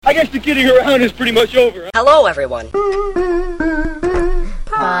I guess the kidding around is pretty much over. Hello, everyone.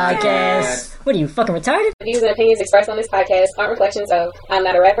 Podcast. What are you, fucking retarded? The views and opinions expressed on this podcast aren't reflections of I'm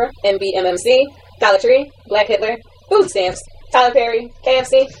Not a Rapper, MBMMC, Dollar Tree, Black Hitler, Food Stamps, Tyler Perry,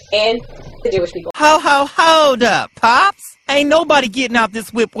 KFC, and the Jewish people. Hold up, Pops. Ain't nobody getting out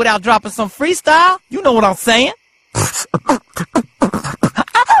this whip without dropping some freestyle. You know what I'm saying?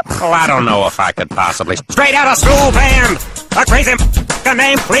 Oh, I don't know if I could possibly. Straight out of school band, a crazy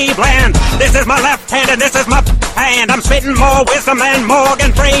named Cleveland. This is my left hand and this is my hand. I'm spitting more wisdom than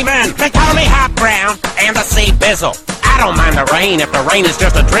Morgan Freeman. They call me Hot Brown and the Sea Bizzle. I don't mind the rain if the rain is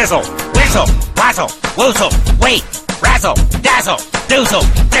just a drizzle. Whistle, wazzle, woozle, wait, razzle, dazzle, doozle,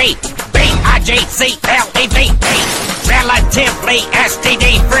 D, B-I-G-C-L-E-V-E. Relatively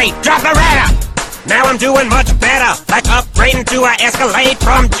STD-free. Drop the rata. Now I'm doing much better, like upgrading to an Escalade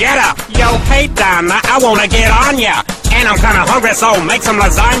from Jetta. Yo, hey Donna, I wanna get on ya. And I'm kinda hungry, so make some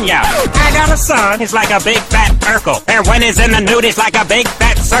lasagna. I got a son, he's like a big fat Urkel. And when he's in the nude, he's like a big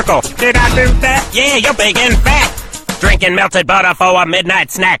fat circle. Did I do that? Yeah, you're big and fat. Drinking melted butter for a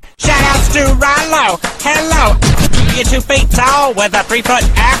midnight snack. Shoutouts to Rollo, hello. You're 2 feet tall with a 3-foot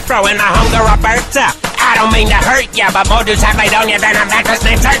afro and a hunger Roberta. I don't mean to hurt ya, but more dudes have laid on ya than a mattress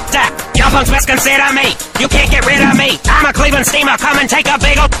named Turta. Y'all punks misconsider me, you can't get rid of me. I'm a Cleveland steamer, come and take a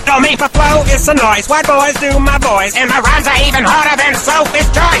big ol' on me. My flow is a noise, white boys do my voice, and my rhymes are even harder than Sophie's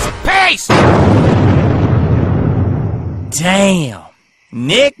Choice. Peace! Damn.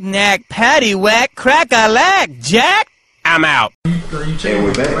 Knick-knack, paddywhack, crack-a-lack, Jack. I'm out. And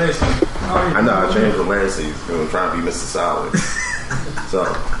we're back. I know I changed the last season. I'm trying to be Mr. Solid.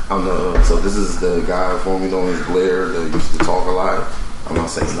 So this is the guy formerly known as Blair that used to talk a lot. I'm not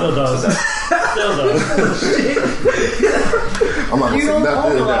saying Still nothing. does. Still does. I'm not gonna say nothing.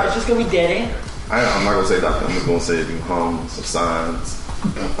 Talk a lot, it's just gonna be dead end. I'm not gonna say nothing. I'm just gonna say do hum, some signs.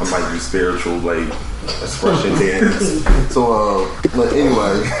 I might do spiritual like expression dance. So but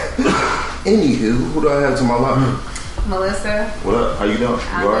anyway, anywho, who do I have to my left? Melissa. What up? How you doing?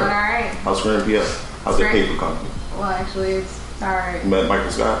 I'm doing alright. How's Scram PF? How's the paper company? Well, actually, it's alright. You met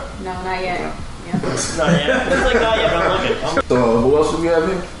Michael Scott? No, not yet. Yeah. Not yet. It's like not yet, but I'm looking. So who else do we have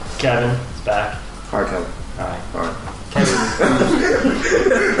here? Kevin is back. Hi, Kevin. Alright. Kevin.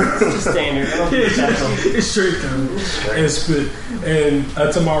 It's just standard. I don't think it's special. It's straight, Kevin. It's good. And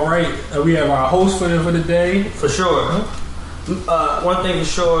to my right, we have our host for the day. For sure. One thing for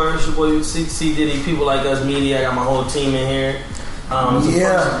sure, it's your boy C Diddy, People Like Us Media. I got my whole team in here.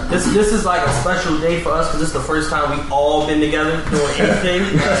 This is like a special day for us because it's the first time we've all been together doing anything,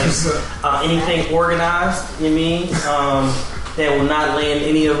 anything organized. You know what I mean? That will not land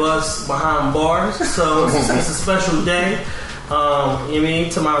any of us behind bars. So it's a special day. You know what I mean?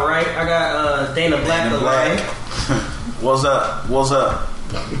 To my right, I got Dana Black. What's up? What's up?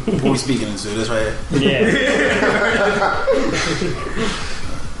 Who we speaking into? This right here?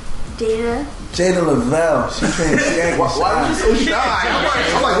 Yeah. Jada Lavelle. She ain't Why are you so shy?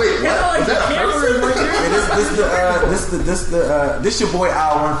 I'm like, wait, what? Is that a person? This your boy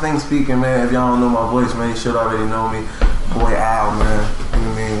Al, One Thing speaking, man. If y'all don't know my voice, man, you should already know me. Boy Al, man. You know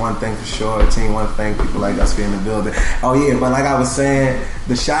what I mean? One thing for sure. Team One Thing. People like us in the building. Oh yeah, but like I was saying,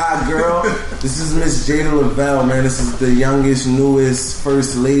 the shy girl. This is Miss Jada Lavelle, man. This is the youngest, newest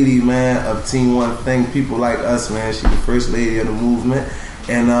first lady, man, of Team One Thing. People like us, man. She's the first lady of the movement,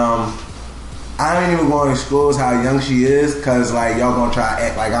 and I ain't even going to expose how young she is, cause like y'all gonna try to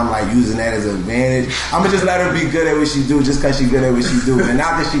act like I'm like using that as an advantage. I'ma just let her be good at what she do, just cause she good at what she do, and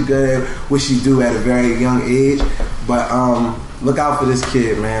not that she good at what she do at a very young age. But look out for this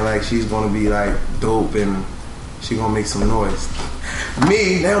kid, man. Like she's gonna be like dope, and she gonna make some noise. Now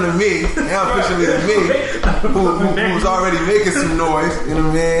officially to me, who's already making some noise. You know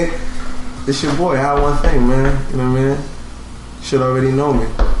what I mean? It's your boy, Al One Thing, man. You know what I mean? Should already know me.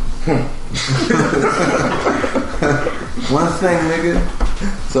 One thing, nigga.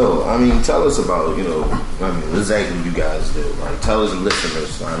 So, I mean, tell us about, what exactly you guys do. Like, tell us the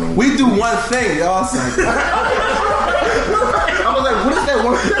listeners. I mean, we do one thing, y'all. I was like, what is that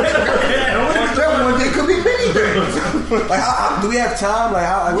one thing? That one thing could be many things. Like, do we have time? Like,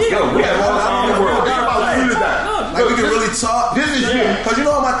 we have all time in the world. Like, we can really talk. This is you. Cause you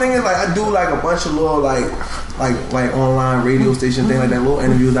know what my thing is? Like, I do like a bunch of little like online radio station thing, like that little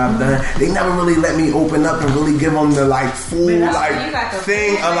interviews I've done. They never really let me open up and really give them the like full thing of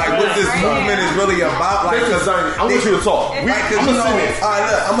like what this movement is really about. Like, cause I want you to talk.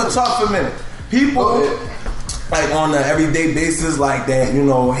 I'm gonna talk for a minute. People like on an everyday basis like that,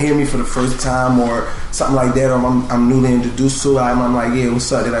 hear me for the first time or something like that, or I'm newly introduced to it. I'm like, yeah,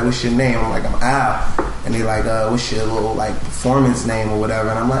 what's up? They're like, what's your name? I'm like, I'm Al. And they like, what's your little like performance name or whatever?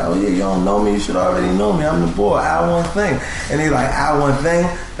 And I'm like, oh yeah, you don't know me, you should already know me. I'm the boy, I One Thing. And they like, I One Thing?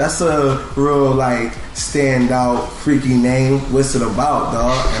 That's a real like standout freaky name. What's it about,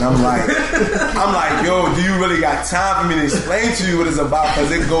 dog? And I'm like, yo, do you really got time for me to explain to you what it's about?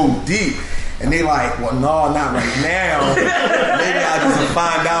 Cause it go deep. And they like, well, no, not right now. Maybe I'll just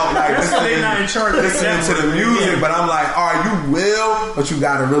find out, like, listening to the music. But I'm like, all right, you will, but you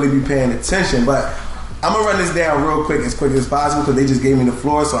got to really be paying attention. But I'm going to run this down real quick as possible because they just gave me the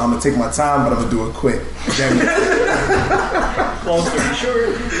floor. So I'm going to take my time, but I'm going to do it quick. Long story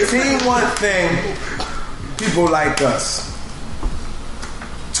short. Team One Thing, people like us.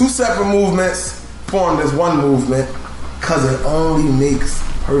 2 separate movements formed as one movement because it only makes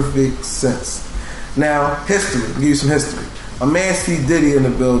perfect sense. Now, history. I'll give you some history. My man C. Diddy in the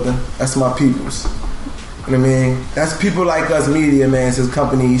building. That's my peoples. You know what I mean? That's people like us, media, man. It's his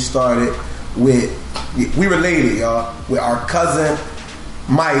company he started with. We related, y'all. With our cousin,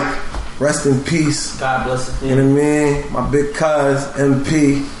 Mike. Rest in peace. God bless him. You know what I mean? My big cuz,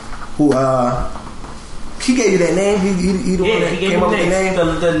 MP, who, he gave you that name? He the one that came up with the name?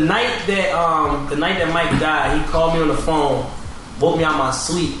 The night that Mike died, he called me on the phone, woke me out my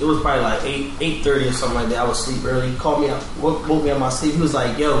sleep. It was probably like 8:30 or something like that. I was asleep early. He called me up, woke me out my sleep. He was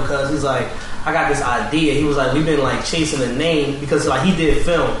like, yo, cuz, he's like, I got this idea. He was like, we've been like chasing a name because like he did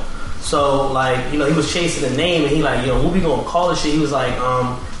film. So like, you know, he was chasing a name and he like, yo, what we gonna call this shit? He was like,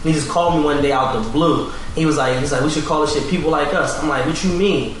 he just called me one day out the blue. He's like, we should call this shit People Like Us. I'm like, what you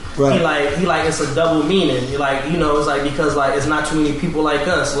mean? Right. He like, it's a double meaning. He like, you know, it's like, because like, it's not too many people like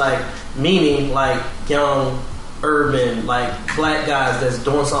us. Like, meaning like young, urban, like black guys that's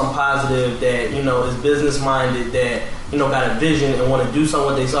doing something positive, that, you know, is business minded, that, you know, got a vision and want to do something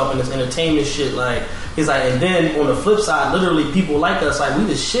with themselves in this entertainment shit. Like, he's like, and then on the flip side, literally people like us, like we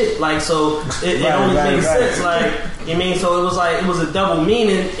the shit. Like, so it only makes sense. Like, you mean, so it was like, it was a double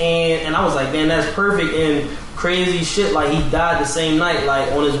meaning, and I was like, man, that's perfect. And crazy shit, like he died the same night,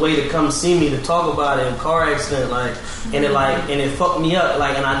 like on his way to come see me to talk about it in a car accident, like, and it fucked me up,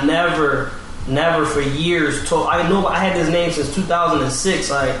 like, and I never for years told, I know I had this name since 2006,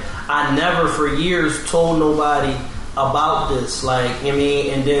 like I never for years told nobody about this, like, you know what I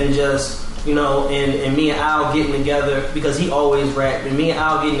mean, and then just, you know, and me and Al getting together, because he always rapped, and me and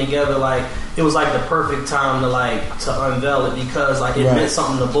Al getting together, like, it was like the perfect time to unveil it, because like it meant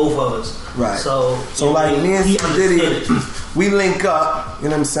something to both of us. Right. So like me and Diddy, we link up, you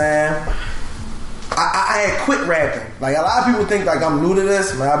know what I'm saying? I had quit rapping. Like, a lot of people think like I'm new to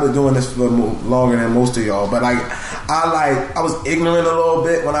this. Man, I've been doing this for longer than most of y'all. But like I was ignorant a little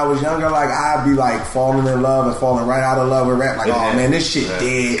bit when I was younger. Like, I'd be like falling in love and falling right out of love with rap. Like, oh man, this shit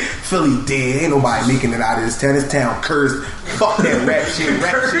dead. Philly dead. Ain't nobody making it out of this town. This town cursed. Fuck that rap shit.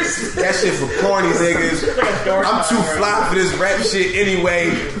 That shit for corny niggas. I'm too fly for this rap shit anyway.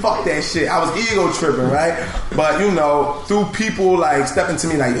 Fuck that shit. I was ego tripping, right? But you know, through people like stepping to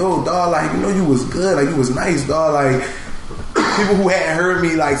me like, yo, dog, like, you know, you was good. Like, you was nice, dog. Like, people who hadn't heard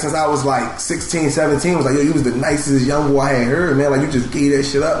me like since I was like 16, 17 was like, yo, you was the nicest young boy I had heard, man. Like, you just gave that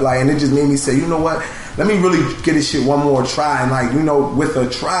shit up. Like, and it just made me say, you know what? Let me really get this shit one more try. And like, you know, with a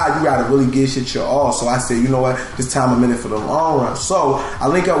try, you gotta really give shit your all. So I said, you know what? This time I'm in it for the long run. So I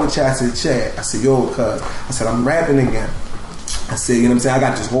link up with Chad. I said, Chad, I said, yo, cuz, I said, I'm rapping again. I said, you know what I'm saying? I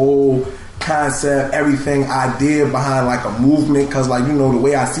got this whole concept, everything idea behind like a movement, cause like, you know, the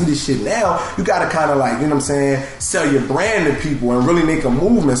way I see this shit now, you gotta kind of like, you know what I'm saying, sell your brand to people and really make a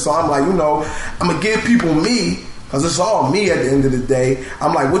movement. So I'm like, you know, I'm gonna give people me, cause it's all me at the end of the day.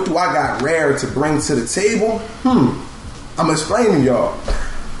 I'm like, what do I got rare to bring to the table? I'm gonna explain to y'all.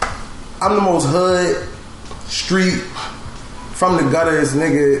 I'm the most hood, street, from the gutters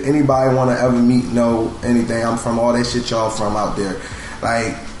nigga anybody wanna ever meet, know anything. I'm from all that shit y'all from out there.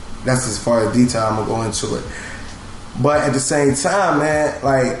 Like, that's as far as detail I'm gonna go into it. But at the same time, man,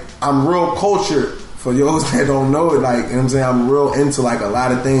 like, I'm real cultured. For those that don't know it, like, you know what I'm saying, I'm real into like a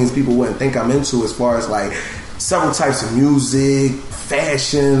lot of things people wouldn't think I'm into, as far as like several types of music,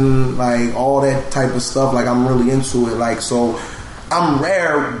 fashion, like all that type of stuff. Like, I'm really into it. Like, so I'm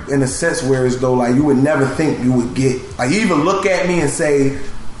rare in a sense where as though like you would never think you would get, like, you even look at me and say,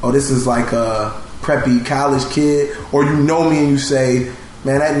 oh, this is like a preppy college kid, or you know me and you say,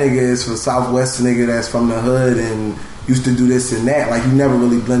 man, that nigga is from Southwest, nigga that's from the hood and used to do this and that. Like, you never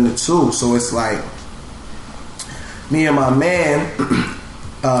really blend the two. So it's like, me and my man,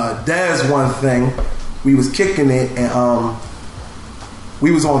 Dez One Thing, we was kicking it, and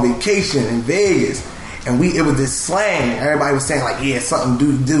we was on vacation in Vegas, and it was this slang. Everybody was saying like, yeah,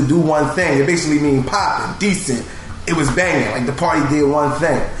 something, do one thing. It basically mean popping, decent. It was banging. Like, the party did one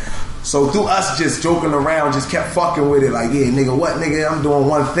thing. So through us just joking around, just kept fucking with it. Like, yeah, nigga, what, nigga? I'm doing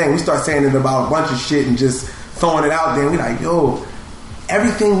one thing. We start saying it about a bunch of shit and just throwing it out there. And we like, yo,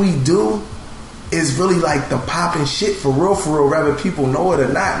 everything we do is really like the popping shit for real, whether people know it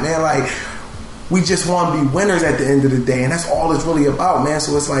or not, man. Like, we just want to be winners at the end of the day, and that's all it's really about, man.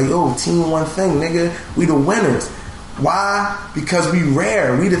 So it's like, yo, team one thing, nigga. We the winners. Why? Because we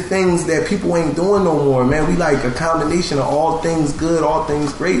rare. We the things that people ain't doing no more, man. We like a combination of all things good, all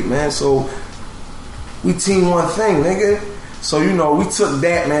things great, man. So we team one thing, nigga. So, you know, we took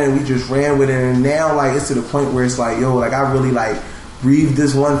that, man, and we just ran with it. And now, like, it's to the point where it's like, yo, like, I really, like, breathe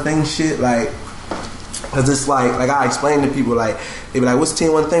this one thing shit, like, because it's like I explain to people, like, they be like, what's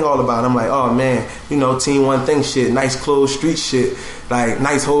Team One Thing all about? I'm like, oh, man, you know, Team One Thing shit, nice clothes, street shit, like,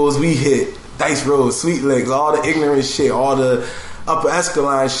 nice hoes we hit, dice rolls, sweet legs, all the ignorant shit, all the upper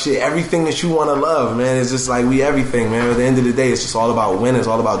echelon shit, everything that you want to love, man. It's just like we everything, man. At the end of the day, it's just all about winning. It's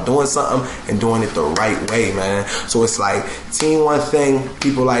all about doing something and doing it the right way, man. So it's like Team One Thing,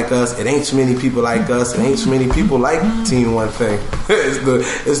 people like us. It ain't too many people like us. It ain't too many people like Team One Thing.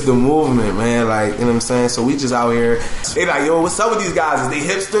 It's the movement, man. Like, you know what I'm saying? So we just out here. They like, yo, what's up with these guys? Is they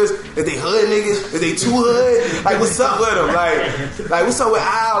hipsters? Is they hood niggas? Is they too hood? Like, what's up with them? Like what's up with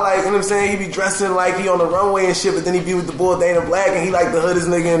Al? Like, you know what I'm saying? He be dressing like he on the runway and shit, but then he be with the boy Dana Black and he like the hoodest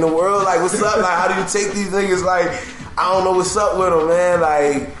nigga in the world. Like, what's up? Like, how do you take these niggas? Like, I don't know what's up with them, man.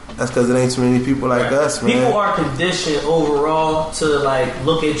 Like, that's because it ain't too many people like us, man. People are conditioned overall to, like,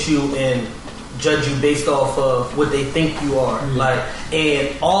 look at you and judge you based off of what they think you are. Mm-hmm. Like,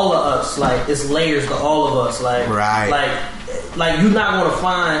 and all of us, like, it's layers to all of us. Like, right. Like you're not going to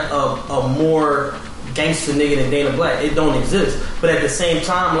find a more gangster nigga than Dana Black. It don't exist. But at the same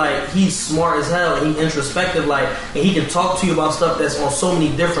time, like, he's smart as hell and he introspective, like, and he can talk to you about stuff that's on so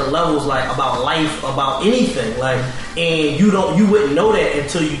many different levels, like about life, about anything, like, and you wouldn't know that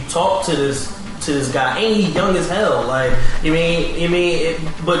until you talk to this guy. And he young as hell, like,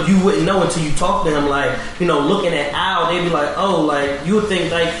 but you wouldn't know until you talk to him. Like, you know, looking at Al, they'd be like, oh, like, you would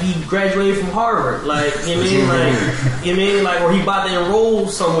think like he graduated from Harvard, like, or he about to enroll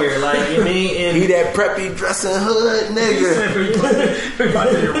somewhere, like, and he that preppy dressing hood nigga. He about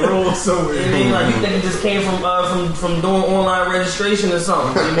to enroll somewhere. Like, you think he just came from doing online registration or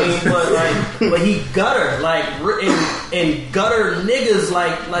something. But he gutter, like, and gutter niggas,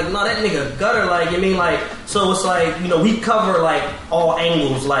 like no, that nigga gutter. Like, so it's like, you know, we cover like all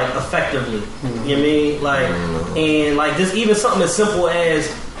angles, like, effectively. Mm-hmm. You know what I mean? Like, and like just even something as simple as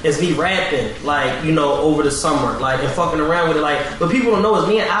me rapping, like, you know, over the summer, like, and fucking around with it, like, what people don't know is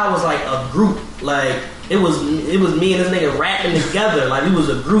me and I was like a group, like, it was me and this nigga rapping together, like, we was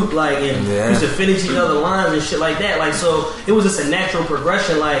a group, like, and we used to finish each other lines and shit like that, like, so it was just a natural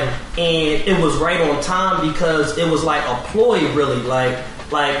progression, like, and it was right on time because it was like a ploy, really, like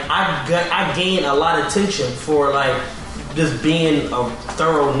I gained a lot of attention for, like, just being a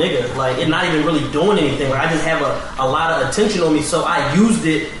thorough nigga, like, and not even really doing anything. Like, I just have a lot of attention on me, so I used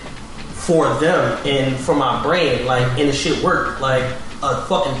it for them and for my brand, like, and the shit worked like a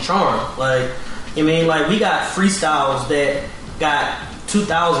fucking charm. Like, I mean, like, we got freestyles that got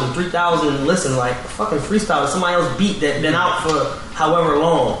 2,000, 3,000 listen, like, fucking freestyle somebody else beat that been out for however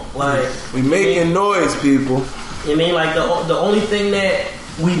long. Like, we making noise, people. I mean, like, the only thing that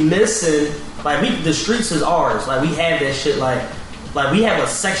we missing, like, the streets is ours. Like, we have that shit. Like we have a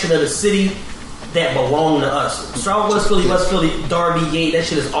section of the city that belong to us. Southwest Philly, West Philly, Darby, Gate, that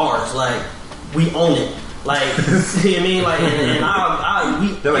shit is ours. Like, we own it. Like, you know what I mean? Like,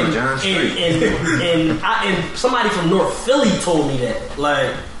 they're like John Street. And somebody from North Philly told me that.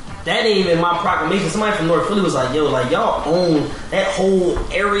 Like, that ain't even my proclamation. Somebody from North Philly was like, yo, like, y'all own that whole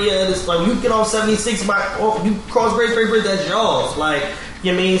area. This, like, you get off 76, you cross Great Bridge, that's y'all's. Like,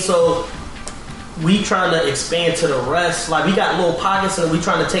 you know what I mean? So we trying to expand to the rest. Like, we got little pockets and we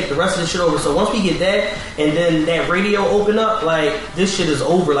trying to take the rest of the shit over. So once we get that and then that radio open up, like, this shit is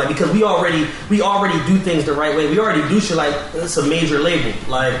over. Like, because we already do things the right way. We already do shit like it's a major label.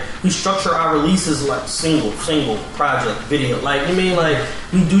 Like, we structure our releases like single project video. Like, you mean, like,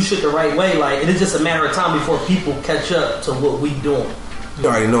 we do shit the right way. Like, it is just a matter of time before people catch up to what we doing. You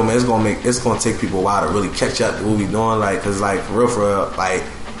already know, man. It's gonna take people a while to really catch up to what we doing. Like, cause like for real, like,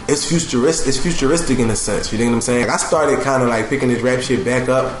 it's futuristic in a sense. You know what I'm saying? Like, I started kind of like picking this rap shit back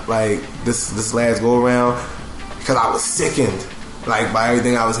up, like this last go around, because I was sickened, like, by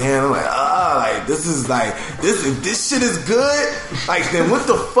everything I was hearing. I'm like, like, this is like if this shit is good, like, then what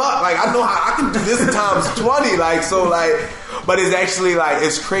the fuck? Like, I know how I can do this times 20. Like, so, like, but it's actually like,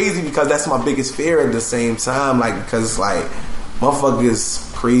 it's crazy because that's my biggest fear at the same time. Like, because it's like,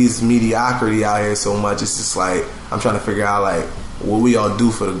 motherfuckers praise mediocrity out here so much. It's just like, I'm trying to figure out, like, what we all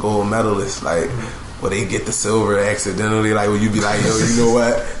do for the gold medalists, like. Where they get the silver accidentally, like when you be like, yo, you know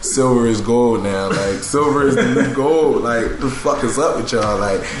what? Silver is gold now. Like silver is the new gold. Like the fuck is up with y'all?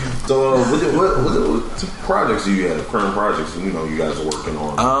 Like, so what projects do you have? Current projects, you know, you guys are working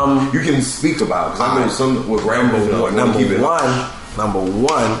on. You can speak about because I know some with rappers. Number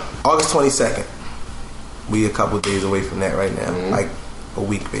one, August 22nd. We a couple days away from that right now, like a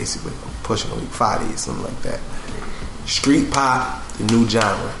week basically, pushing a week, 5 days, something like that. Street pop, the new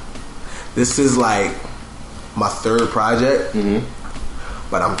genre. This is like my third project,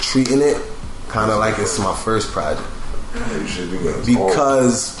 but I'm treating it kind of like it's my first project. You should do that.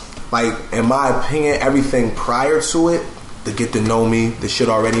 Because, like, in my opinion, everything prior to it, the Get to Know Me, the Should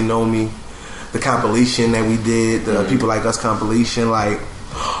Already Know Me, the compilation that we did, the People Like Us compilation, like,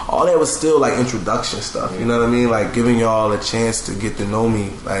 all that was still like introduction stuff. You know what I mean? Like giving y'all a chance to get to know me.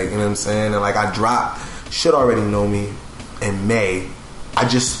 Like, you know what I'm saying? And like I dropped Should Already Know Me in May. I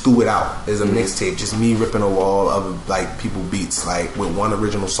just threw it out as a mixtape, just me ripping a wall of like people beats, like with one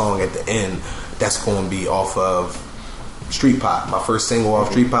original song at the end that's going to be off of Street Pop. My first single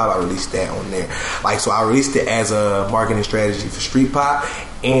off Street Pop, I released that on there. Like, so I released it as a marketing strategy for Street Pop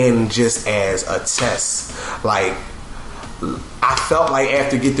and just as a test. Like, I felt like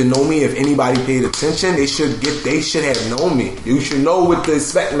after Get to Know Me, if anybody paid attention, they should have known me. You should know what to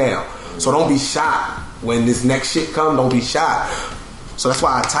expect now. So don't be shocked when this next shit come. Don't be shocked. So that's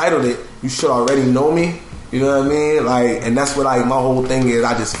why I titled it, You Should Already Know Me. You know what I mean? Like, and that's what like my whole thing is.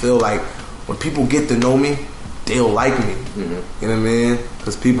 I just feel like when people get to know me, they'll like me. You know what I mean?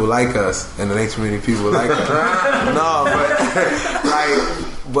 Because people like us, and the next community people like us. No,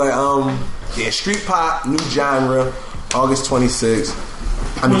 but yeah, Street Pop, new genre, August 26th.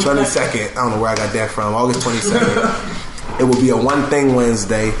 22nd. I don't know where I got that from. August 22nd. It will be a One Thing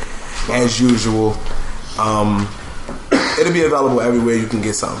Wednesday, as usual. It'll be available everywhere you can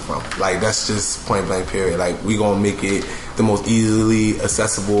get something from. Like, that's just point blank period. Like, we gonna make it the most easily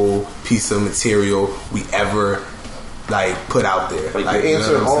accessible piece of material we ever like put out there. Like you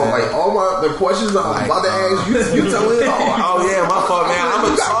answered all the questions I'm about to ask you. You tell it all. Oh yeah, my fault, man. I'm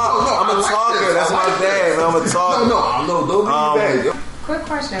a talker. That's my bad, man. I'm a talker. No, don't be bad. Quick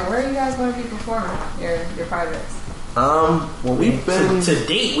question: where are you guys going to be performing your projects? Well, we've been to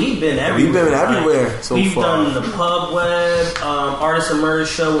date. We've been everywhere. We've been everywhere so we've far. We've done the Pub Web, Artist Emerge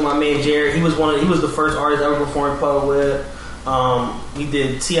show with my man Jared. He was the first artist ever performed Pub Web. We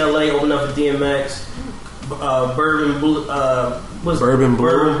did TLA, open up for DMX. Bourbon Blue. Bourbon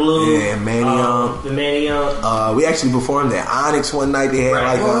Blue. Yeah, Manion. The Manion. We actually performed at Onyx one night. They had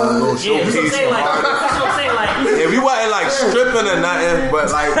like a little showcase. That's what I'm saying. Like, yeah, we wasn't like stripping or nothing,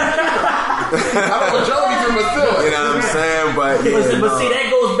 but like. I don't know, Joey from a film. You know what I'm saying? But see, that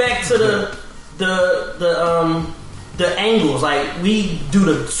goes back to the angles. Like, we do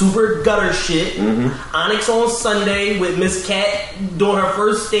the super gutter shit. Onyx on Sunday with Miss Cat doing her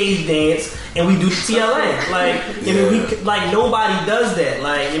first stage dance, and we do the TLA. Like, I mean, we like nobody does that.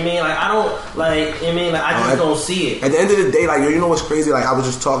 Like, I mean, like I don't like. I mean, like I just don't see it. At the end of the day, like, you know what's crazy? Like, I was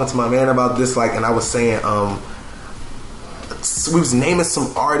just talking to my man about this, like, and I was saying, we was naming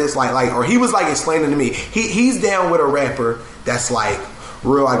some artists, or he was like explaining to me, he's down with a rapper that's like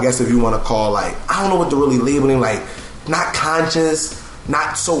real, I guess if you want to call, like, I don't know what to really label him, like not conscious,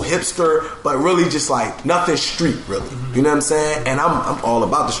 not so hipster, but really just like nothing street, really. You know what I'm saying? And I'm all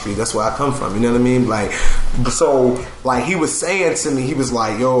about the street. That's where I come from. You know what I mean? Like, so like he was saying to me, he was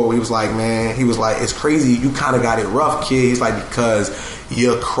like, man, he was like, it's crazy. You kind of got it rough, kid. He's like, because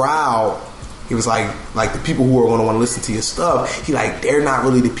your crowd. He was like the people who are going to want to listen to your stuff, he like, they're not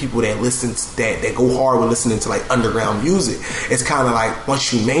really the people that listen to, that go hard with listening to like underground music. It's kind of like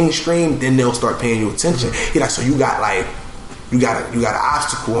once you mainstream, then they'll start paying you attention. He like, so you got an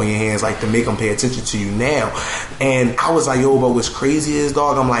obstacle in your hands, like, to make them pay attention to you now. And I was like, yo, but what's crazy is,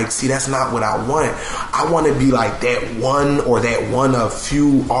 dog, I'm like, see, that's not what I want. I want to be like that one of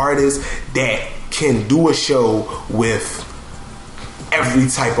few artists that can do a show with every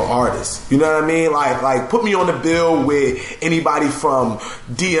type of artist. You know what I mean? Like put me on the bill with anybody from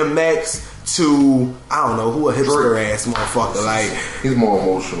DMX to, I don't know, who a hipster ass motherfucker. Like, he's more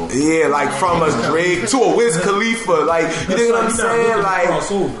emotional. Yeah, like from a Drake to a Wiz Khalifa. Like, you know what I'm saying? Like,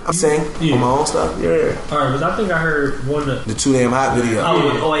 I'm saying on my own stuff. Yeah. Alright, but I think I heard one of the Too Damn Hot video. Oh,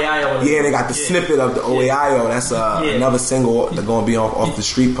 with OAIO. Yeah, they got the snippet of the OAIO. That's another single that's gonna be off the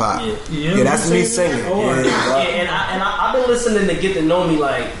Street Pop. Yeah, that's me singing. And I've been listening to Get to Know Me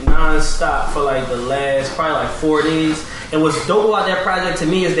like non-stop for like the last probably like 4 days. And what's dope about that project to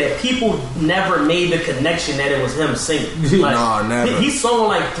me is that people never made the connection that it was him singing. Like, no, never. He sung on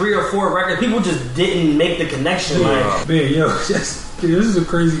like 3 or 4 records. People just didn't make the connection. Like, man, yo, this is a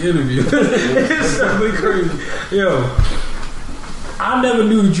crazy interview. It's something crazy. Yo, I never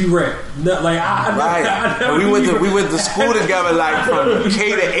knew that you rap. Like I never we went to school together, like from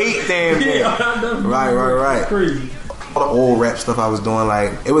K to 8, damn near. Yeah, Right. Crazy. All the old rap stuff I was doing,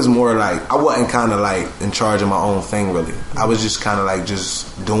 like it was more like I wasn't kind of like in charge of my own thing really. I was just kind of like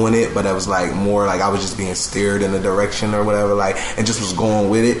just doing it, but it was like more like I was just being steered in a direction or whatever, like, and just was going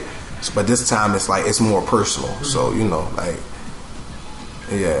with it. But this time it's like it's more personal, so you know, like,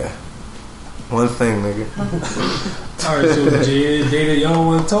 yeah. One thing, nigga. All right, so Data, y'all don't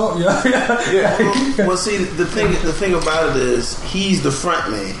want to talk? Yeah. Well, see, the thing about it is, he's the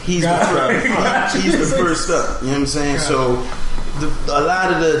front man. He's the front. He's the first up. You know what I'm saying? So a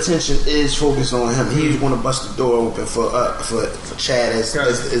lot of the attention is focused on him. He's going to bust the door open for Chad as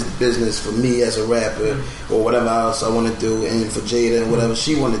business, for me as a rapper, or whatever else I want to do, and for Jada and whatever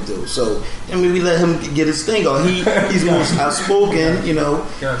she want to do. So I mean, we let him get his thing on. He's most outspoken, you know,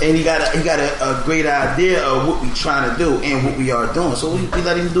 and he got a great idea of what we trying to do and what we are doing. So we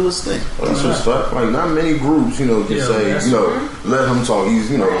let him do his thing. Well, that's what's up. Like not many groups, you know, can say, you know, let him talk. He's,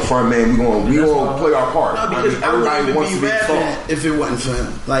 you know, the front man. We gonna play our part. No, because everybody wants to be rapping if it wasn't for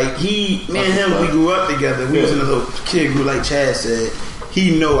him. Like me and him, we grew up together. We was in a little kid group, like Chad said.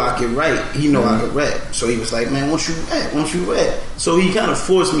 He know I could write. He know I could rap. So he was like, man, won't you rap? So he kind of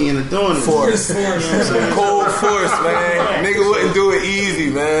forced me into doing it. Force. Cold force, man. Nigga wouldn't do it easy,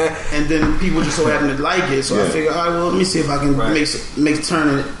 man. And then people just so happen to like it. So I figured, all right, well, let me see if I can make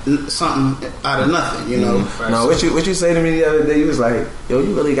turn something out of nothing, you know? No, what you say to me the other day, you was like, yo,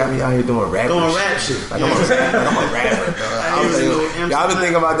 you really got me out here doing rap shit. Like, I'm a rapper, dog. Y'all been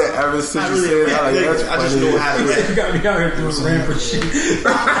thinking about that ever since you said that. Like, I just know how to rap. You got me out here doing rapper shit.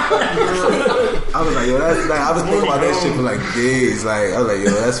 I was like, yo, that's like, I was thinking about that shit for like days. Like, I was like, yo,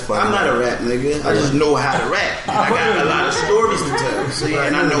 that's funny. I'm not a rap nigga. I just know how to rap. And I got a lot of stories to tell. See,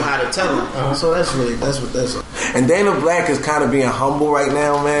 and I know how to tell them. So that's what that's. And Dana Black is kind of being humble right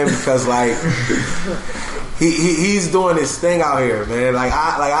now, man, because like he's doing his thing out here, man.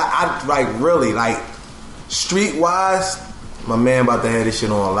 I really like streetwise. My man about to have this shit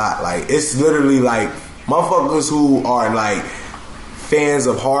on a lot. Like it's literally like motherfuckers who are like fans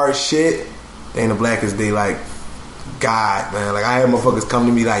of hard shit. Dana Black is they like God, man. Like I had motherfuckers come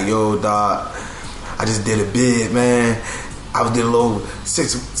to me like, yo, dog, I just did a bid, man. I did a little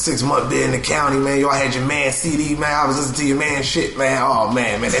 6 month bid in the county, man. Yo, I had your man CD, man. I was listening to your man shit, man. Oh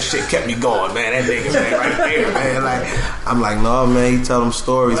man, that shit kept me going, man. That nigga, man, right there, man. Like, I'm like, no, man. He tell them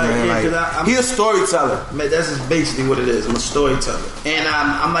stories, man. Like, he a storyteller. Man, that's just basically what it is. I'm a storyteller, and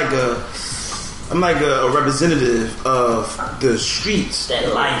I'm like a representative of the streets,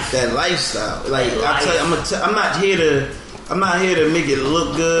 that lifestyle. Like I tell you, I'm not here to make it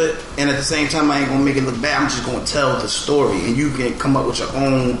look good, and at the same time, I ain't gonna make it look bad. I'm just gonna tell the story, and you can come up with your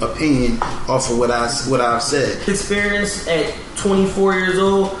own opinion off of what I've said. Experience at 24 years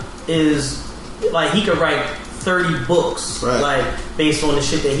old is like he could write 30 books, right, like based on the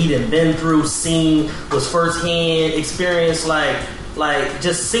shit that he done been through, seen, was firsthand experience. Like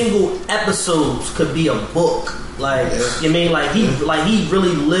just single episodes could be a book. Like, you mean, like he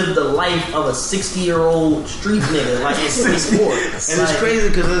really lived the life of a 60-year-old street nigga, like at 64. And it's crazy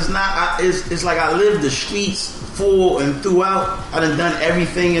because it's like I lived the streets full and throughout. I done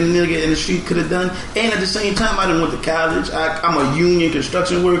everything a nigga in the street could have done, and at the same time, I done went to college. I'm a union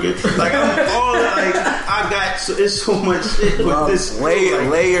construction worker. Like I got it's so much shit with this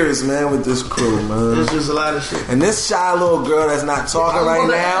layers, man, with this crew, man. There's just a lot of shit. And this shy little girl that's not talking right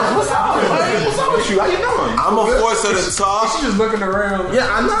now. What's up with you? How you doing? I'm gonna force her to talk. She's just looking around. Yeah,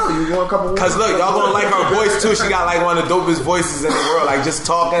 I know. You want a couple? Cause look, y'all gonna like her voice too. She got like one of the dopest voices in the world. Like just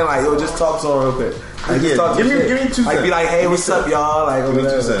talking, like yo, just talk to her real quick. Like, give me 2 Like be like, hey, what's up, y'all? Like, give me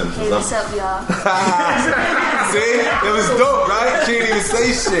 2 cents. Hey, what's up, y'all? See, it was dope, right? She didn't even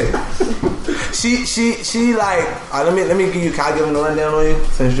say shit. She like, let me give you. Can I give him the rundown on you?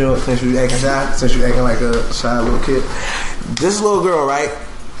 Since you acting shy, since you acting like a shy little kid. This little girl, right?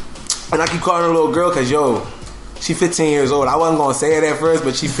 And I keep calling her a little girl because yo, she 15 years old. I wasn't gonna say it at first,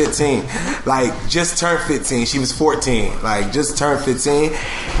 but she 15. Like just turned 15. She was 14. Like just turned 15.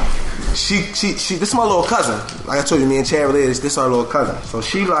 She this is my little cousin. Like I told you, me and Chad related. This is our little cousin. So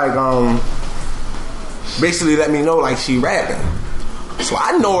she like basically let me know like she rapping. So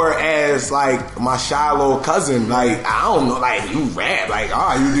I know her as like my shy little cousin. Like I don't know, like you rap, like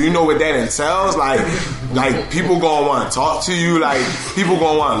you know what that entails. Like Like, people gonna want to talk to you. Like, people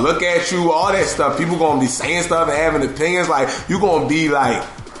gonna want to look at you. All that stuff. People gonna be saying stuff and having opinions. Like, you gonna be like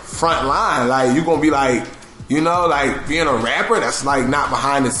front line. Like, you gonna be like, you know, like being a rapper. That's like not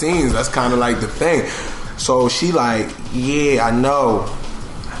behind the scenes. That's kind of like the thing. So she like, yeah, I know,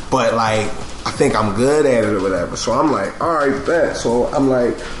 but like, I think I'm good at it or whatever. So I'm like, all right, bet. So I'm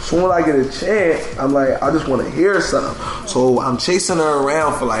like, so when I get a chance, I'm like, I just want to hear something. So I'm chasing her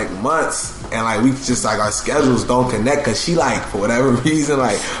around for like months, and like we just like our schedules don't connect because she like for whatever reason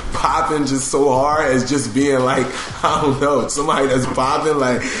like popping just so hard as just being like, I don't know, somebody that's popping.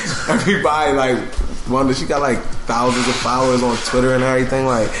 Like everybody like wonder, she got like thousands of followers on Twitter and everything.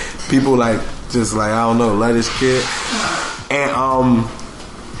 Like people like just like, I don't know, love this kid. And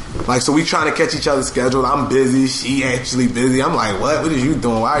like, so we trying to catch each other's schedule. I'm busy. She actually busy. I'm like, what? What are you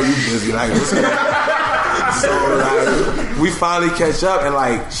doing? Why are you busy? Like, what's going on? So, like, we finally catch up, and,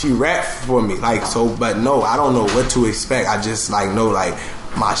 like, she rapped for me. Like, so, but no, I don't know what to expect. I just, like, know, like,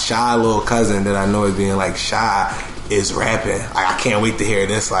 my shy little cousin that I know is being, like, shy is rapping. Like, I can't wait to hear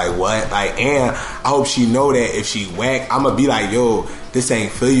this. Like, what? Like, and I hope she know that if she whack, I'm gonna be like, yo, this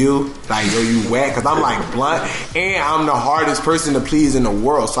ain't for you. Like, yo, you whack. Cause I'm like blunt, and I'm the hardest person to please in the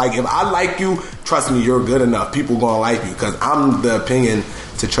world. So like, if I like you, trust me, you're good enough. People gonna like you. Cause I'm the opinion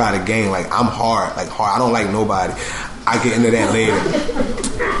to try to gain. Like, I'm hard. Like, hard. I don't like nobody. I get into that later.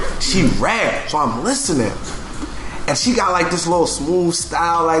 She rap, so I'm listening. And she got like this little smooth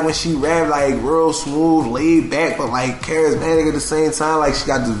style, like when she rap, like real smooth, laid back, but like charismatic at the same time. Like she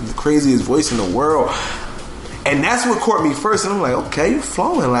got the craziest voice in the world. And that's what caught me first. And I'm like, okay, you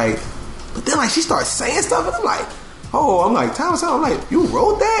flowing. Like, but then like she starts saying stuff, and I'm like, oh, I'm like, Thomas, I'm like, you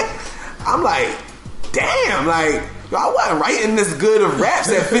wrote that? I'm like, damn, like, yo, I wasn't writing this good of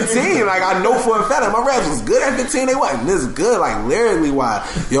raps at 15. Like, I know for a fact that my raps was good at 15. They wasn't this good, like, lyrically wise.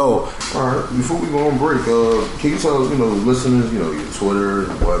 Yo. All right, before we go on break, can you tell, you know, listeners, you know, your Twitter,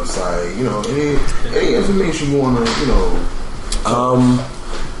 website, you know, any information you want to, you know.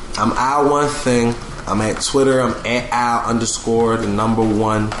 I'm Al One Thing. I'm at Twitter. I'm at Al_1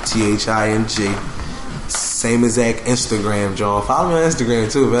 THING. Same exact Instagram, John. Follow me on Instagram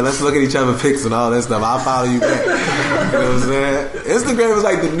too, man. Let's look at each other's pics and all that stuff. I'll follow you back. You know what I'm saying? Instagram is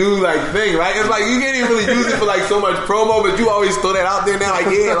like the new like thing, right? It's like you can't even really use it for like so much promo, but you always throw that out there now. Like,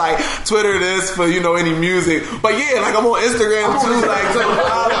 yeah, like Twitter this for, you know, any music. But yeah, like I'm on Instagram too, like so,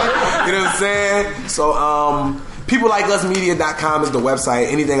 you know what I'm saying? So peoplelikeusmedia.com is the website.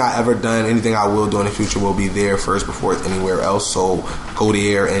 Anything I ever done, anything I will do in the future will be there first before it's anywhere else. So go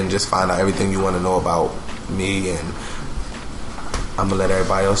there and just find out everything you want to know about me, and I'm gonna let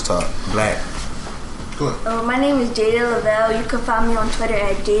everybody else talk. Black. Go ahead. My name is Jada Lavelle. You can find me on Twitter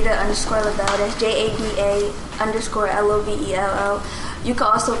at Jada_Lavelle. That's JADA_LOVELL. You can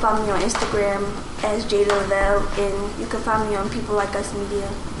also find me on Instagram as Jada Lavelle, and you can find me on People Like Us Media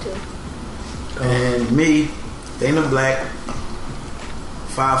too. And me, Dana Black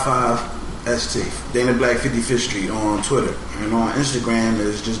 55ST. Dana Black 55th Street on Twitter. And on Instagram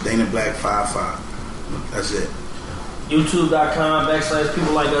is just Dana Black 55. That's it.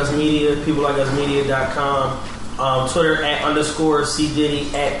 YouTube.com/People Like Us Media, peoplelikeusmedia.com. Twitter at _C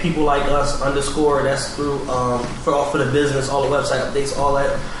Diddy, at People Like Us _ that's through for the business, all the website updates, all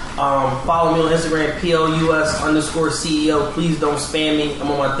that. Follow me on Instagram, PLUS_CEO. Please don't spam me.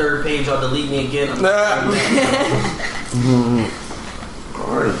 I'm on my third page. Y'all delete me again. All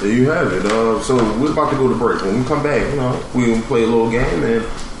right, there you have it. So we're about to go to break. When we come back, you know, we gonna play a little game, and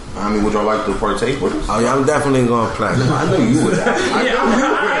I mean, would y'all like to partake with us? Oh yeah, I'm definitely gonna play. No, I know you would. I know you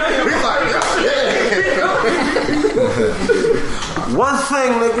would. He's like, yeah. One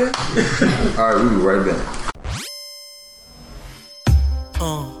thing, nigga. All right, we'll be right back.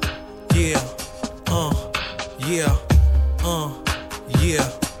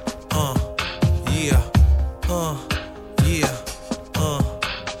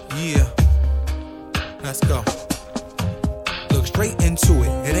 Let's go. Look straight into it.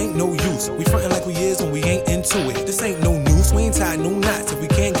 It ain't no use. We frontin' like we is when we ain't into it. This ain't no news. We ain't tied no knots. If we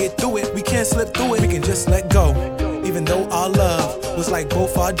can't get through it, we can't slip through it. We can just let go. Even though our love was like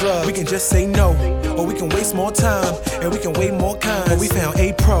both our drugs, we can just say no, or we can waste more time, and we can weigh more kinds. But we found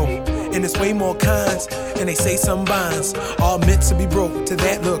a pro, and it's way more kinds, and they say some bonds all meant to be broke. To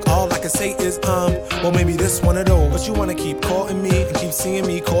that look, all I can say is well maybe this one of those. But you wanna keep calling me and keep seeing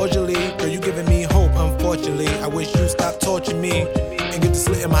me cordially. Girl, you giving me hope, unfortunately. I wish you stopped torturing me and get the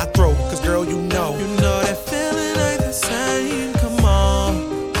slit in my throat. Cause girl, you know that feeling ain't the same. Come on,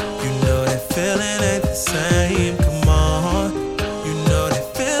 you know that feeling ain't the same. Come on, you know that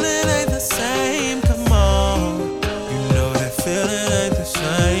feeling ain't the same. Come on, you know that feeling ain't the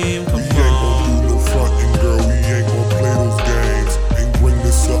same. Come on. We ain't gon' do no frontin'.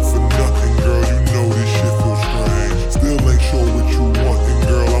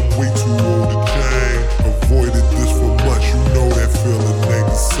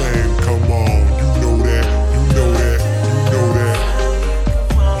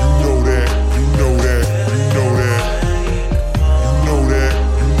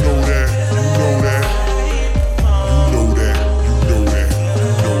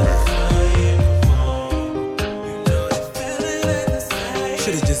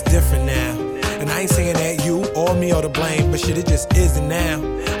 listen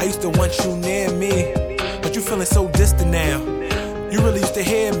now. I used to want you near me, but you feeling so distant now. You really used to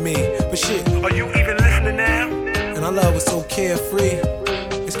hear me, but shit, are you even listening now? And our love was so carefree,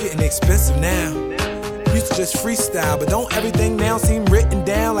 it's getting expensive now. Used to just freestyle, but don't everything now seem written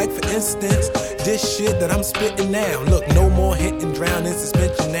down? Like for instance, this shit that I'm spitting now. Look, no more hit and drown in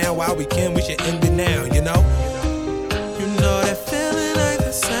suspension now. While we can, we should end it now, you know? You know that feeling ain't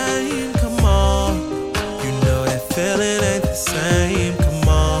the same, come on. You know that feeling ain't the same, come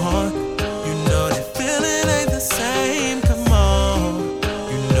on. You know that feeling ain't the same, come on.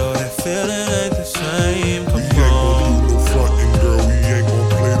 You know that feeling ain't the same, come on. We ain't gon' do no frontin', girl, we ain't gon'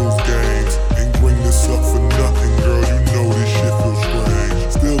 play those games. Ain't bring this up for nothing, girl, you know this shit feels strange.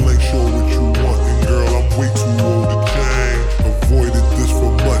 Still ain't sure what you wantin', girl, I'm way too old to change. Avoided this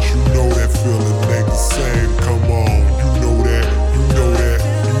for much, you know that feeling ain't the same, come on. You know that, you know that,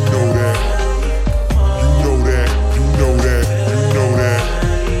 you know that. You know that, you know that, you know that.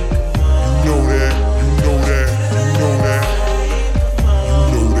 You know that, you know that, you know that. You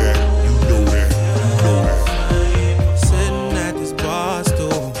know that, you know that, you know that. Sitting at this bar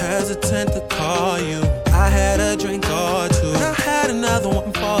stool, hesitant to call you. I had a drink or two, and I had another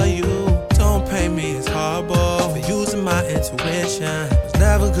one for you. Don't pay me as hardball for using my intuition. Was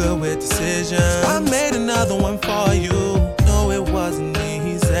never good with decisions. I made another one for you. No, it wasn't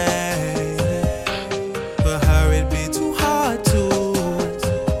easy. For her, it'd be too hard to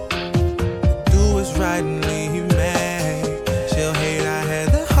do what's right and leave me. She'll hate I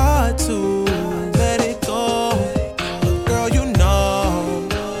had the heart to let it go. But girl, you know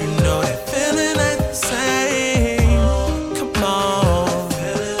that feeling ain't the same. Come on,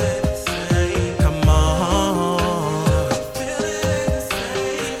 come on,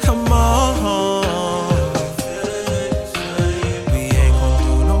 come on. We ain't gon'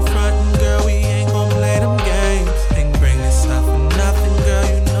 do no frontin', girl. We ain't gon' play them games. Ain't bring this up for nothing, girl.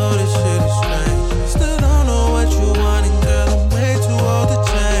 You know this shit is strange. Still don't know what you wantin', girl. I'm way too old to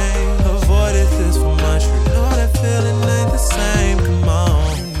change. Avoided this for much. You know that feeling ain't the same. Come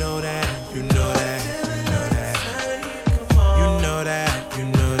on, you know that, you know that, you know that. You know that, you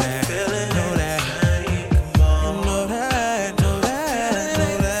know that, you know that. You know that, know that,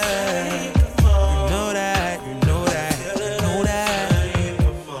 know that. You know that, you know that, know that.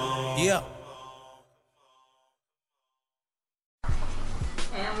 Yeah.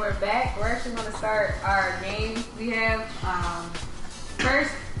 And we're back. We're actually going to start our game. We have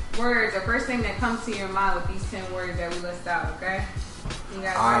first words or first thing that comes to your mind with these 10 words that we list out, okay? You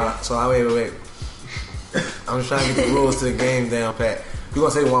guys ready? So wait. I'm just trying to get the rules to the game down pat. You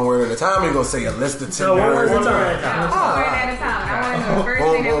gonna say one word at a time, or you gonna say a list of 10 No, one words? word at a time. One word at a time. I want to know the first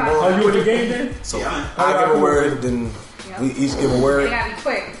thing that pops up. Are you in the game then? So I give a word, then we each give a They word. gotta be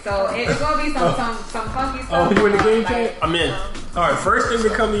quick. So it's gonna be some funky stuff. Oh, you in the game, like, Chad? I'm in. All right, first thing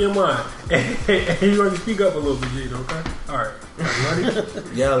that come to your mind. And you want to speak up a little bit, Gino, okay? All right. Ready?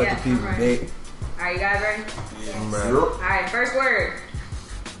 Yeah, let Yeah, the people I'm date. Alright, you guys ready? I'm ready. Alright, first word.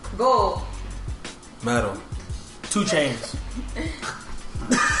 Gold. Metal. 2 Chainz.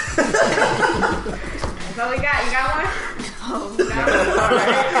 That's all we got. You got one?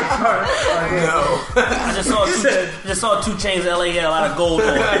 No. I just saw 2 Chainz LAL out of gold.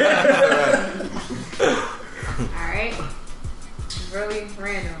 Alright. Really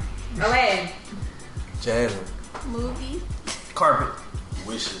random. Aladdin. Jasmine. Movie. Carpet.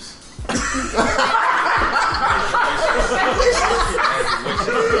 Wishes. He's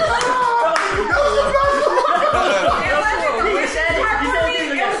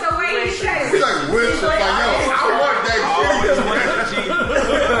like, wish. Like, yo, I want that shit.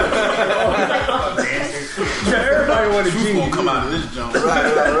 Everybody want a Truth gonna come out of this jump.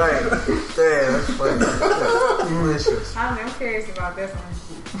 Right. Damn, that's funny. Delicious. I'm curious about this one.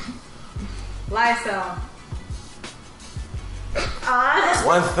 Lysol.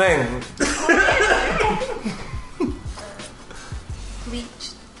 One thing. Bleach.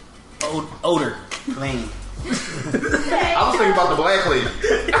 Odor. Clean. I was thinking about the black lady.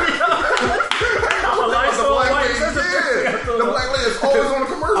 The black lady is always on the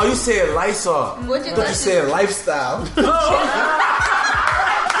commercial. Oh, you said Lysol. What'd you I thought you said lifestyle. Wait,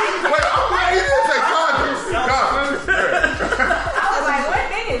 I'm glad he didn't say condoms. I was like, what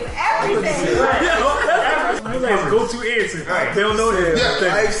thing is everything? That's go-to answer. They don't know that.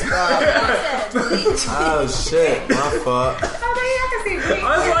 Lifestyle. Oh, shit. My fault. I can see bleach.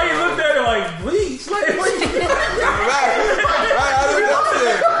 That's why you looked at it like bleach. Like, what you Right. I looked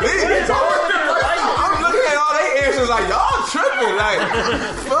at it. I'm looking at all their answers like, y'all tripping. Like,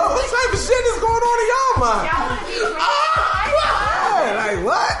 bro, what type of shit is going on in y'all mind? Like,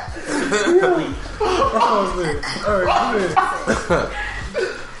 what? Oh, man. All right,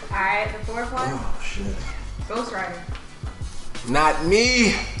 Fourth one. Oh shit. Ghost Rider. Not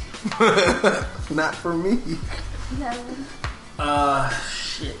me. Not for me.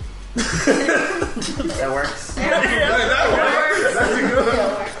 Shit. That works. That's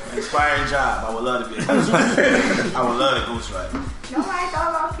an inspiring job. I would love to be a Ghost Rider. I would love to Ghost Rider. Nobody thought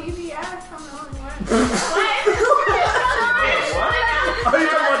about PBS. I'm the only one. Oh, you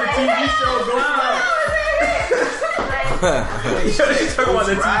talking about the TV show Ghost Rider? You talking about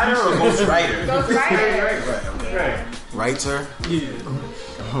the TV Rider show or Ghost Rider? Ghost Rider. Right. Writer? Yeah.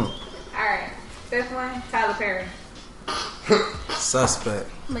 Alright. Fifth one, Tyler Perry. Suspect.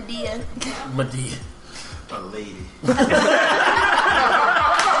 Medea. A lady. A lady.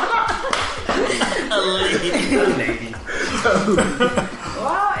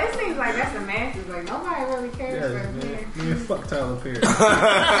 Well, it seems like that's the masses. Like, nobody really cares for him. Yeah, fuck Tyler Perry.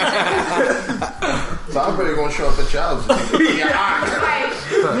 Tyler Perry gonna show up at y'all's.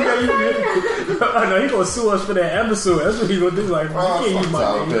 I know he gonna sue us for that episode. That's what he gonna do. Like, you can't use my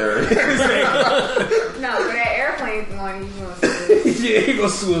Tyler name. Perry. No, but that airplane one, you want to Yeah, he gonna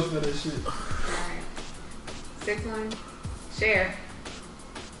sue us for that shit. Alright. Sixth one, Cher.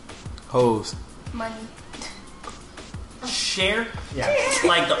 Hose. Money. Cher? Yeah.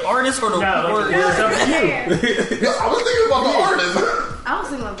 Like the artist or the No, or like, it's up to you. Yeah, I was thinking about the artist. I was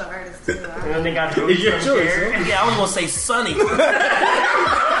thinking of the artist too. And then they got It's your choice, huh? Yeah, I was gonna say Sunny.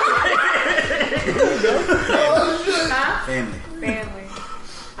 Huh? Family.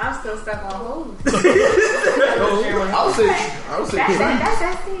 I'm still stuck on Hove. I would say That's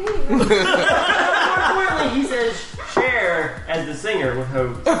STD. More importantly, he says Cher as the singer with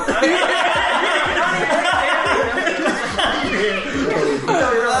Hope.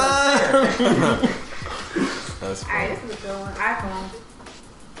 That's Alright, this is a good one. iPhone.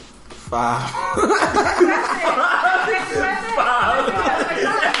 5.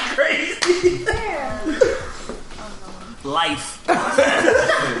 That's crazy. Yeah. Life.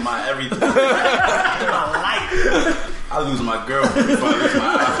 My everything. My life. I lose my girlfriend before I lose my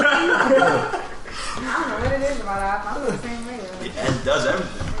iPhone. I don't know what it is about iPhone. I'm the same way. It does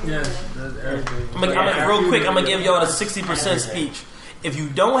everything. Yeah, that's everything. I'm gonna real quick. I'm gonna give y'all the 60% speech. If you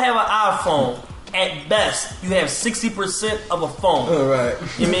don't have an iPhone, at best you have 60% of a phone. All right.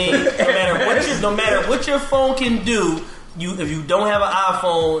 You mean no matter what your phone can do, if you don't have an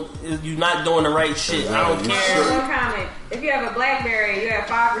iPhone, you're not doing the right shit. I don't care. One comment. If you have a BlackBerry, you have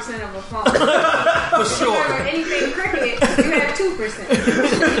 5% of a phone. For If sure. you have anything Cricket, you have 2%.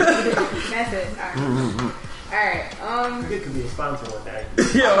 That's it. All right. It could be a sponsor one day.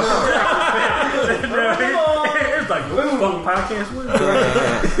 It's like, what the fuck podcast was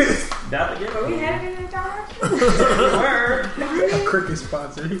That again? But we had it in the job. Cricket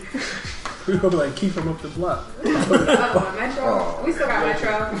sponsor. We gonna be like, keep him up the block. Metro. We still got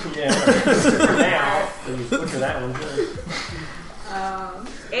Metro. Yeah. For now. So you switch to that one too.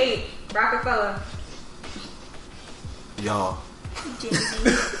 8. Rockefeller. Y'all.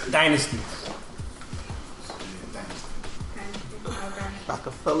 Dynasty.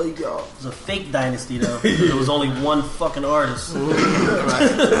 Rockefeller, y'all. It was a fake dynasty though. There was only one fucking artist. Alright,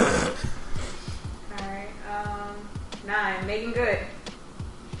 9. Making Good.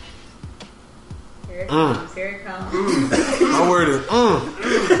 Here it comes. Here it comes. My word is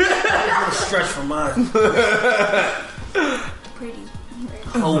Stretch for mine. Pretty.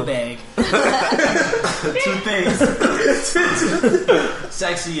 Whole bag. 2 things.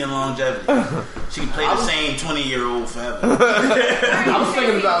 Sexy and longevity. She can play the same 20-year-old forever. I was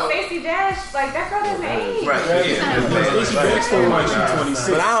thinking about. Stacey Dash, like that girl doesn't age. Right.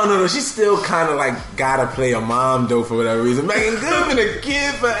 But I don't know though. She still kind of like gotta play a mom though for whatever reason. Megan Good been a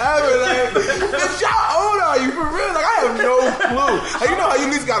kid forever. Like, bitch, how old are you for real? Like, I have no clue. Like, you know how you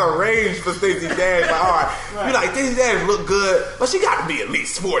at least got a range for Stacey Dash. Like, all right, you like Stacey Dash look good, but she got to be at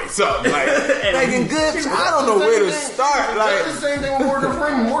least 40 something. Like, Megan Good, I don't know where to start. Like, That's the same thing with Morgan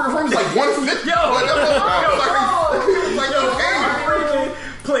Freeman. Morgan Freeman's like 150. Like,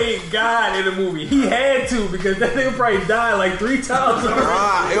 played God in the movie. He had to because that nigga probably died like 3 times. Yo,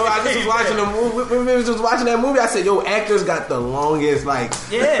 I just was watching the movie. When we was watching that movie, I said, "Yo, actors got the longest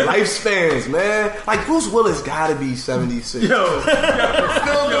lifespans, man. Like Bruce Willis got to be 76. Still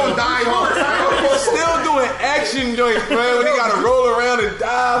doing Die Hard. Still doing action joints, man. When he got to roll around and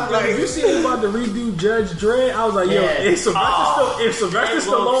dive. Like, you see him about to redo Judge Dredd? I was like, yo, if Sylvester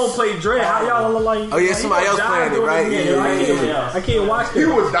Stallone played Dredd, how y'all like? Oh yeah, somebody else playing it, right? I can't watch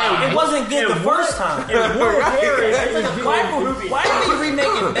that. It wasn't good the first time. Why are they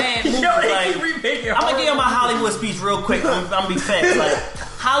remaking bad movies? I'm gonna give you my Hollywood speech real quick. I'm gonna be fast. Like,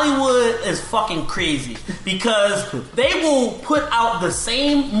 Hollywood is fucking crazy because they will put out the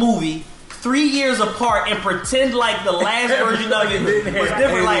same movie 3 years apart and pretend like the last version of it was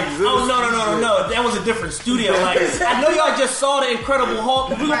different. Like, oh no, that was a different studio. Like, I know y'all just saw the Incredible Hulk.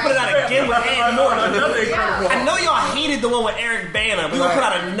 We're gonna put it out again with Ed Norton. I know y'all hated the one with Eric Bana. We're gonna put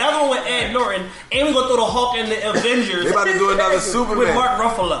out another one with Ed Norton, and we're gonna throw the Hulk in the Avengers. They about to do another Superman with Mark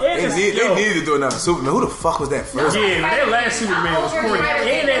Ruffalo. They needed to do another Superman. Who the fuck was that first? Yeah, that last Superman was corny,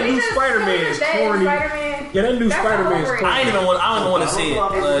 and that new Spider-Man is corny. Yeah, that new Spider-Man is corny. I don't even want to see it.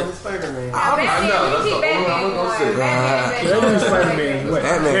 But I know. That's the only one I'm gonna say. That new Spider-Man is whack.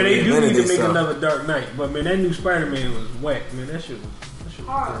 That man Yeah, they do need to make themselves. another Dark Knight, but man, that new Spider-Man was whack. Man, that shit was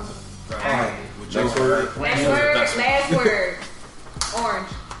Horrible. Alright. Next word. Last word.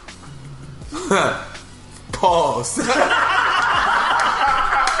 Orange. Pause.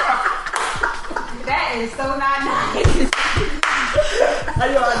 That is so not nice. I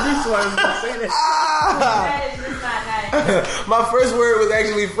knew someone was gonna say that. That is just not nice. My first word was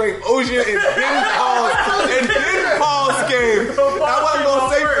actually Frank Ocean, and then pause came. I wasn't gonna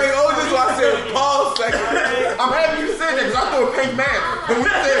say Frank Ocean, so I said pause second. I'm happy you said that because I thought Pink Man. When we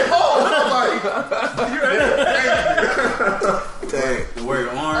said pause, I was like, Dang. The word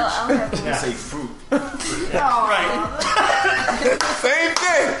orange, you say fruit. right. Same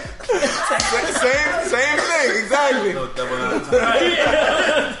thing. Same thing. Exactly. No double entendre.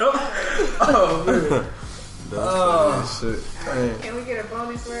 Oh man. Shit. Dang. Can we get a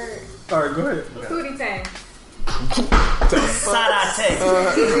bonus word? All right, go ahead. Cootie tang. Side-eye taste.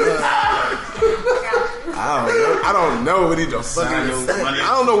 I don't know what he just fucking. I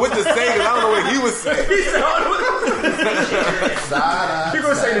don't know what to say because I don't know what he was saying. You're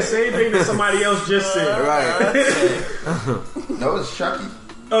gonna say the same thing that somebody else just said, Right. no, it's Chucky.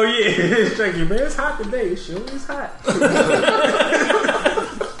 Oh yeah, it's Chucky, man. It's hot today. It sure is hot.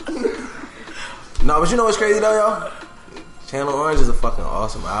 No, but you know what's crazy though, y'all? Channel Orange is a fucking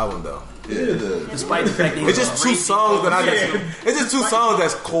awesome album though. Yeah, it is. Despite the fact that It's just two songs that I just. It's just two songs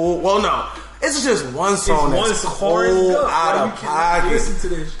that's cool. Well, no. It's just one song that's cold out of pocket. Listen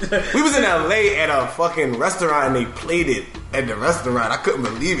to this. We was in LA at a fucking restaurant and they played it at the restaurant. I couldn't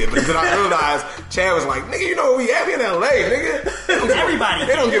believe it, but then I realized Chad was like, "Nigga, you know we have in LA, nigga." Everybody.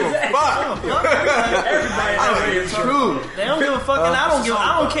 They don't give a fuck. Everybody. It's true. They don't give a fuck, and I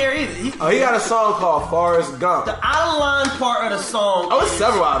don't care either. He got a song called Forrest Gump. The out of line part of the song. Oh, it's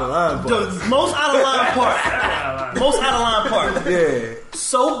several out of line parts. The most out of line part. Yeah.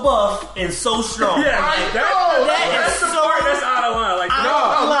 So buff and so strong. Yeah, that's the part that's out of line. Like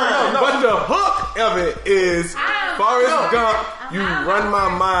No. But the hook of it is Forrest Gump, you run my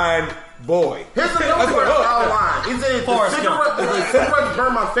mind, boy. Here's another word out of line. He said the cigarettes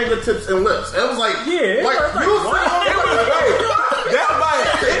burn my fingertips and lips. It was like, yeah, like you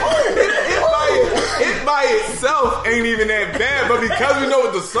It by itself ain't even that bad, but because we know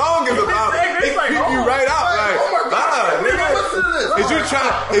what the song is about, it keep you right out. Like, nigga,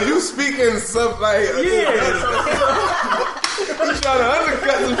 is you speaking something like, you trying to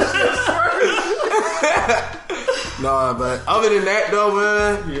undercut some shit. Nah, but other than that though,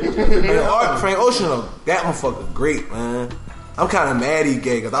 man, Frank Ocean, that motherfucker great, man. I'm kind of mad he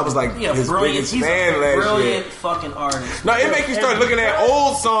gay because I was like his biggest fan last year. Brilliant fucking artist. No, it make you start looking at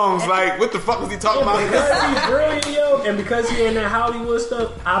old songs like, what the fuck was he talking about? Because he's brilliant, yo, and because he in that Hollywood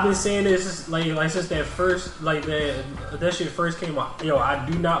stuff, I've been saying this like since that first, like that shit first came out. Yo, I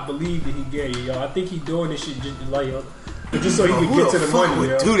do not believe that he gay, yo. I think he doing this shit just like, just so he can get to the money.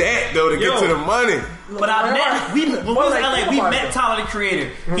 Would do that though to get to the money. But when we was in LA, we met Tyler the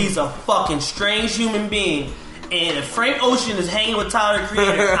Creator. He's a fucking strange human being. And if Frank Ocean is hanging with Tyler the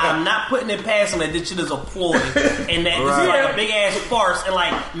Creator, I'm not putting it past him that this shit is a ploy. And that this is like a big ass farce. And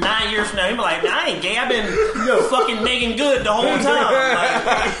like 9 years from now, he'll be like, nah, I ain't gay. I've been fucking making good the whole time.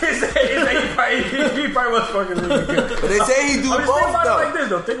 He probably was fucking really good. But they say he do both though. Like this,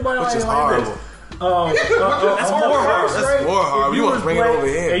 though. Think about it which is like horrible. That's more hard. That's more hard. You want to bring it over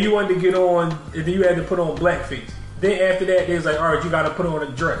here. And you wanted to get on, and then you had to put on blackface. Then after that, they was like, all right, you got to put on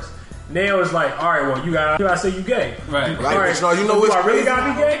a dress. Now it's like, all right, well, you gotta say you gay, right? Right. No, you know what's I really crazy?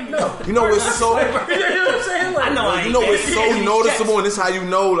 gotta be gay? No. You know what's so? You know what I'm saying? Like, I know. You know what's so noticeable, and this is how you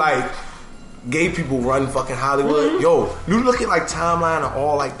know, like, gay people run fucking Hollywood. Mm-hmm. Yo, you look at like timeline of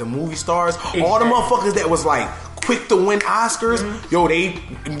all like the movie stars, all the motherfuckers that was like quick to win Oscars. Yo, they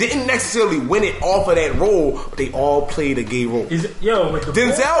didn't necessarily win it off of that role, but they all played a gay role.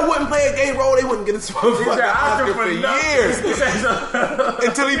 Denzel wouldn't play a gay role; they wouldn't get a fucking Oscar for years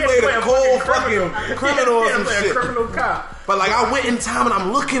until he played a cold fucking criminal or some shit. Criminal cop. But like I went in time and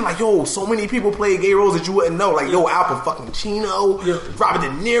I'm looking like, yo, so many people play gay roles that you wouldn't know. Like, yo, Al Pacino, Robert De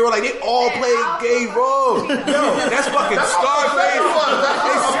Niro, like they all play gay roles. Yo, that's fucking Scarface.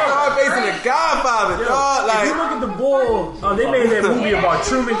 They Scarface in the they made that movie about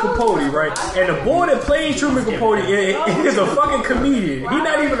Truman Capote, right? And the boy that played Truman Capote is a fucking comedian. He's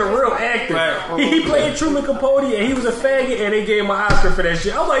not even a real actor. He played Truman Capote and he was a faggot, and they gave him an Oscar for that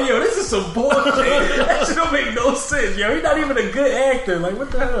shit. I'm like, yo, this is some bullshit. That shit don't make no sense, yo. He's not even a good actor. Like,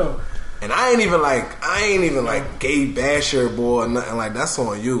 what the hell? And I ain't even like gay basher, boy, or nothing. Like, that's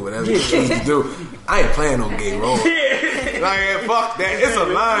on you, whatever you choose to do. I ain't playing no gay role. Like, fuck that. It's a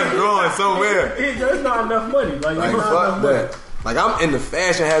line drawn somewhere. There's not enough money. Like fuck that. Like, I'm in the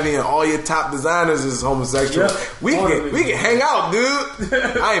fashion heavy, and all your top designers is homosexual. Yep. We can hang out, dude.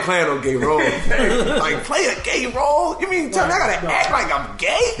 I ain't playing no gay role. Like, play a gay role? You mean tell me I gotta act like I'm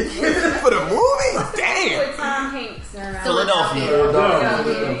gay for the movie? Damn. With Tom Hanks. Philadelphia.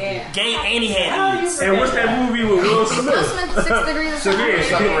 Yeah. Gay and he had AIDS. And what's that movie with Will Smith? Will Smith, 6 Degrees of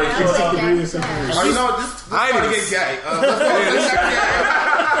Separation. 6 Degrees of Separation. Oh, you know what? I ain't even get gay.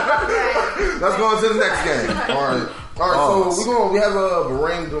 Let's go on to the next game. All right. So we have a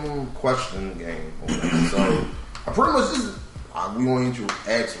random question game. So I pretty much just we want you to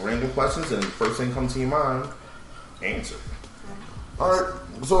ask random questions, and the first thing comes to your mind, answer. All right.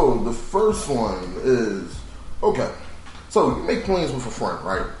 So the first one is okay. So you make plans with a friend,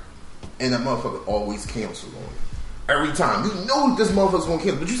 right? And that motherfucker always cancels on you. Every time. You know this motherfucker's gonna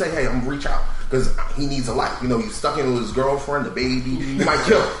cancel, but you say, hey, I'm gonna reach out. Because he needs a life. You know, he's stuck in with his girlfriend, the baby. He might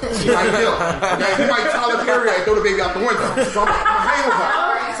kill him. He might Tyler Perry and throw the baby out the window. So I'm hang with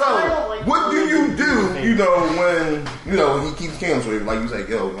her. So what do you do, when, he keeps canceling? Like you say,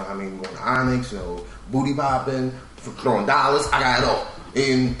 yo, I mean, going to Onyx, booty popping, throwing dollars. I got it all.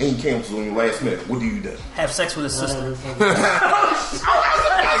 And he cancels on you last minute. What do you do? Have sex with his sister.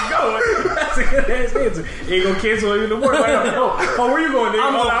 That's a good ass answer. He ain't gonna cancel you no more. Like, oh, where you going, nigga?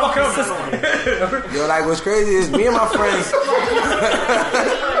 I'm coming. Yo, like, what's crazy is me and my friends.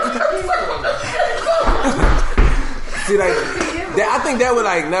 See, like, I think that would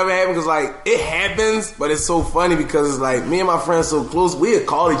never happen because it happens, but it's so funny because it's me and my friends so close, we'd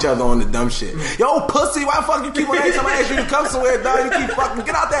call each other on the dumb shit. Yo, pussy, why the fuck you keep on every time I ask you to come somewhere, dog? You keep fucking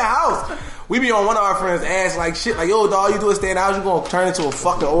get out that house. We be on one of our friends' ass shit, yo, dog, you do a stay in the house, you gonna turn into a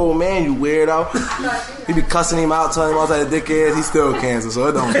fucking old man, you weirdo. He be cussing him out, telling him all that dick ass, he still cancels, so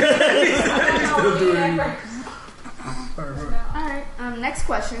it don't. Alright, next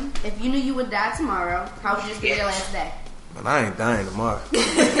question. If you knew you would die tomorrow, how would you spend your last day? Man, I ain't dying tomorrow.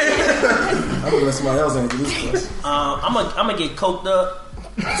 I'm gonna let somebody else answer this question. I'm gonna get coked up.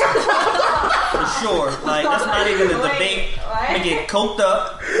 For sure. Like, that's not even a debate. I'm gonna get coked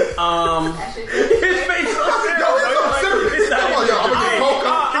up. His face so serious. Come on, yo, I'm gonna get coked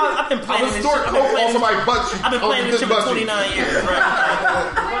up. I've been planning this shit. I've been planning this shit for 29 years, right?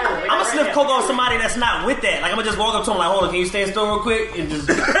 I'm gonna sniff coke on somebody that's not with that. Like, I'm gonna just walk up to him like, hold on, can you stand still real quick? And just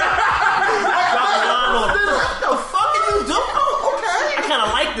drop a line on him. What the fuck did you do? Oh, okay. I kind of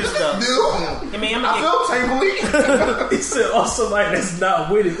like this stuff. I mean, I feel tingly. He said, oh, somebody that's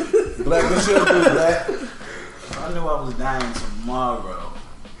not with it. Black, what should do, Black? If I knew I was dying tomorrow,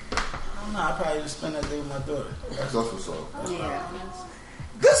 I don't know, I'd probably just spend that day with my daughter. That's what's up. Yeah.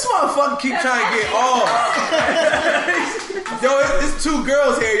 This motherfucker keep trying to get off. Yo, it's two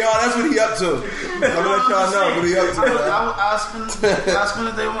girls here, y'all. That's what he up to. I'm gonna let y'all know what he up to. I'll spend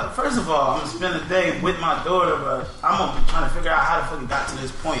the day with first of all, I'm gonna spend the day with my daughter, but I'm gonna be trying to figure out how the fuck it got to this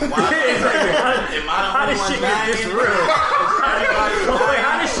point. Why? How did shit get this real?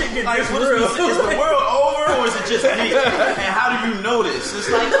 How did shit get this real? Is the world over or is it just me? And how do you know this? It's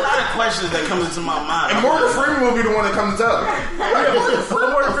like a lot of questions that come into my mind. And Morgan Freeman will be the one that comes up.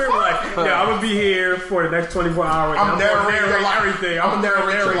 Morgan Freeman I'm gonna be here for the next 24 hours. I'm narrating everything. I'm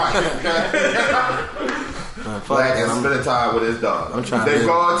narrating Black is spending time with his dog. I'm trying. They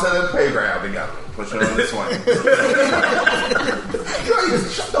go to the playground together. Push it on the swing.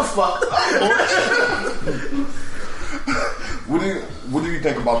 Shut the fuck up. What do you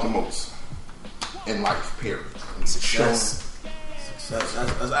think about the most in life? Period. Success.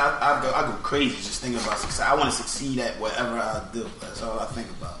 I go crazy just thinking about success. I want to succeed at whatever I do. That's all I think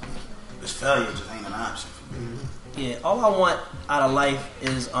about. Because failure just ain't an option for me. Yeah, all I want out of life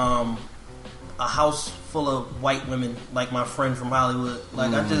is a house full of white women like my friend from Hollywood.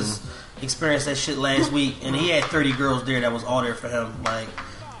 Like, I just experienced that shit last week, and he had 30 girls there that was all there for him. Like,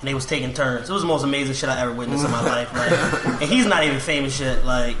 and they was taking turns. It was the most amazing shit I ever witnessed in my life. Like, and he's not even famous yet.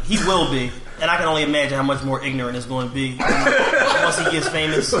 Like, he will be. And I can only imagine how much more ignorant it's going to be once he gets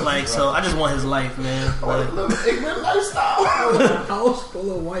famous. Like, so I just want his life, man. Like, ignorant lifestyle. House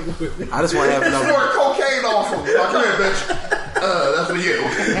full of white women. I just want to have enough. Cocaine off him. Come here, bitch. That's for you.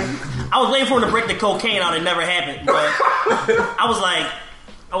 I was waiting for him to break the cocaine out. It never happened. But I was like,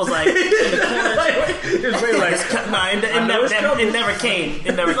 I was like, in the corner. It never came.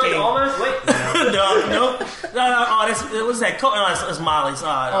 It never came. Almost? Wait. No. Oh, it was that. No, it's Molly's.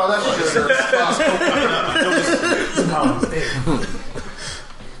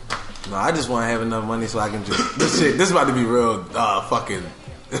 No, I just want to have enough money so I can just this is about to be real fucking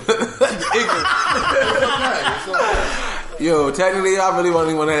Yo, technically, I really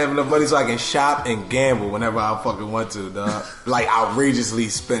only want to have enough money so I can shop and gamble whenever I fucking want to, dog. Like, outrageously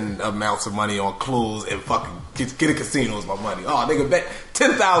spend amounts of money on clothes and fucking get a casino with my money. Oh, nigga, bet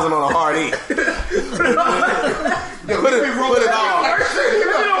 10,000 on a hard 8.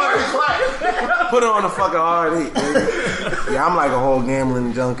 Put it on a fucking hard 8, nigga. Yeah, I'm like a whole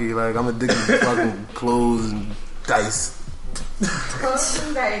gambling junkie. Like, I'm addicted to fucking clothes and dice.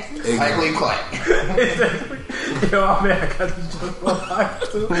 Exactly. Clack. Yo, man, I got this joke on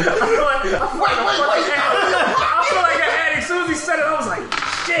live too. I feel like an addict. As soon as he said it, I was like,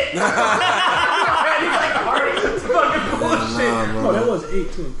 shit. He's like a heart. It's fucking bullshit. Oh, that was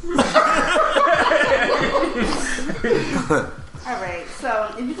 8 too. Alright, so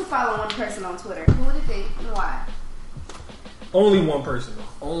if you could follow one person on Twitter, who would it be and why? Only one person.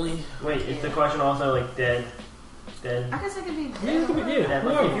 Only. Wait, is the question also like dead? I guess it could be dead.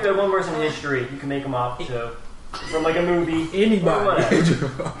 Like, if you had one person in history, you can make them up to from like a movie. Anybody.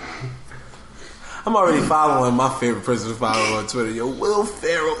 I'm already following my favorite person to follow on Twitter. Yo, Will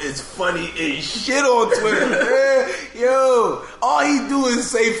Ferrell is funny as shit on Twitter, man. Yo, all he do is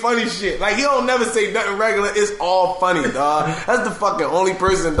say funny shit. Like, he don't never say nothing regular. It's all funny, dog. That's the fucking only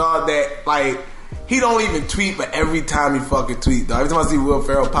person, dog, that, like, he don't even tweet, but every time he fucking tweet, dog. Every time I see Will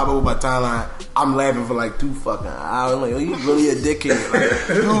Ferrell pop up with my timeline, I'm laughing for like 2 fucking hours. I'm like, oh, you really a dickhead. Like,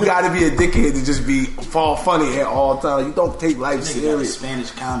 you gotta be a dickhead to just fall funny at all times. You don't take life serious.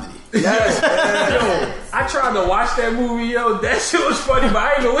 Spanish comedy. Yes, yo, I tried to watch that movie, yo. That shit was funny, but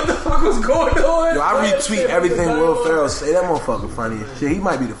I didn't know what the fuck was going on. Yo, I retweet everything Will Ferrell say. That motherfucker funny as shit. He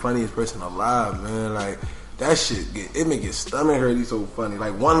might be the funniest person alive, man. Like, that shit, it make his stomach hurt. He's so funny.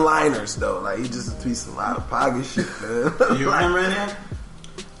 Like, one-liners, though. Like, he just tweets a lot of pocket shit, man. You remember that?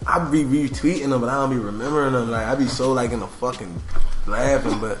 I be retweeting them, but I don't be remembering them. Like, I be so, like, in the fucking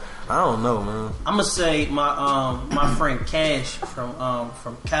laughing, but I don't know, man. I'm gonna say my friend Cash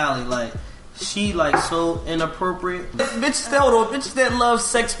from Cali, like, she like so inappropriate. Bitches that love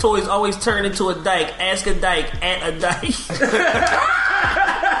sex toys always turn into a dyke. Ask a dyke at a dyke.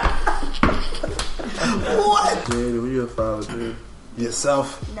 What? Dude, who you follow, dude?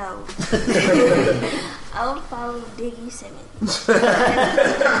 Yourself? No. I'll follow Diggy Simmons. She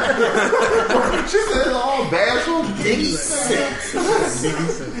said it's all bashful. Diggy Simmons.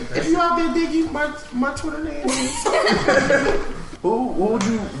 If you out there, Diggy, my Twitter name is. Who would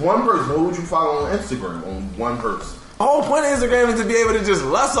you? One person. Who would you follow on Instagram? On one person. The whole point of Instagram is to be able to just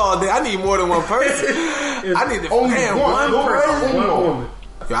lust all day. I need more than one person. I need to only one person. One woman.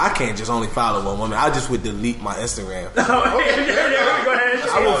 Yo, I can't just only follow one woman. I just would delete my Instagram. Go ahead.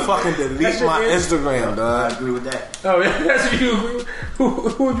 I will fucking delete my Instagram, dog. I agree with that. Oh, yeah, that's what you agree with.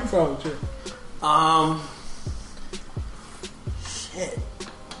 Who would you follow, Chip? Shit.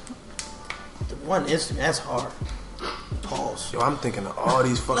 The one Instagram, that's hard. Pause. Yo, I'm thinking of all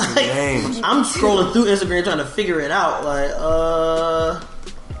these fucking names. I'm scrolling through Instagram trying to figure it out. Like,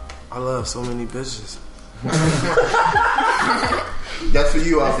 I love so many bitches. That's for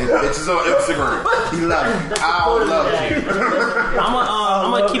you out there. Bitches on Instagram. He love it. I love it.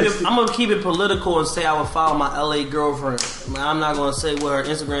 I'm gonna keep it political and say I would follow my LA girlfriend. I'm not gonna say what her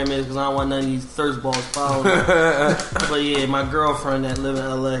Instagram is because I don't want none of these thirst balls following her. But yeah, my girlfriend that live in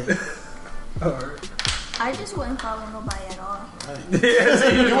LA. Alright. I just wouldn't follow nobody at all.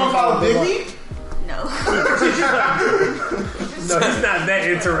 You want to follow Biggie? No. No, he's not that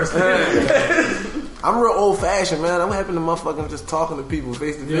interested. I'm real old fashioned, man. I'm happy to motherfucking just talking to people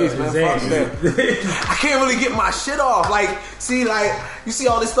face to face, man. Fuck that. I can't really get my shit off. Like, see, like, you see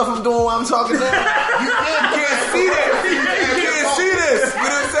all this stuff I'm doing while I'm talking now? You can't see that. You can't see this. You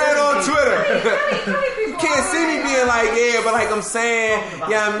know what I'm saying on Twitter? You can't see me being like, yeah, but like I'm saying, you know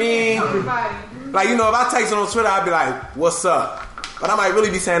what I mean? Like, you know, if I text it on Twitter, I'd be like, what's up? But I might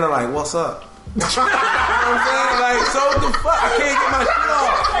really be saying it like, what's up? You know what I'm saying? Like, so what the fuck? I can't get my shit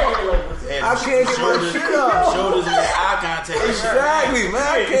off. I can't get my shit off. Shoulders and eye contact. Exactly, man.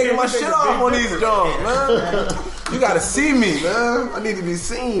 I can't get my shit off on these joints, man. You gotta see me, man. I need to be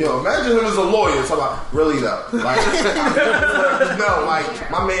seen. Yo, imagine him as a lawyer. Talking about, really though. Like, no, like,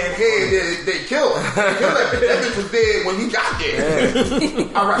 my man head, they killed him. They killed that bitch. That bitch was dead when he got there.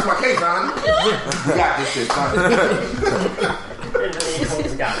 I rest my case, man. We got this shit, son.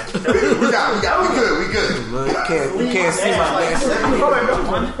 We got it. We good. Man, you can't see my man.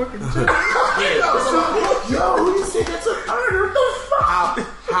 Yo, you said that's a murder. What the fuck?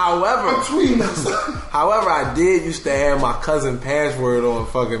 However, I'm tweeting that. However, I did used to have my cousin password on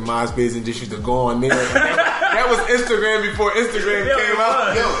fucking MySpace and just used to go on there. That was Instagram before Instagram came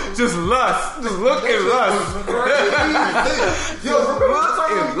out. Yo. Just lust. Just look at lust. Yo,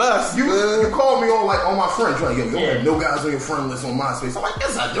 It's lust. You called me on like on my friends. You're like, yo, you don't have no guys on your friend list on MySpace. I'm like,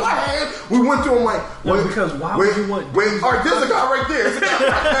 yes, I do. I have. We went through them like, Yo, because why would you want? Wait, all right, there's a guy right there. There's a guy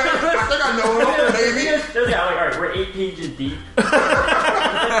right there. I think I know him, maybe. There's a guy like, all right, we're 8 pages deep. This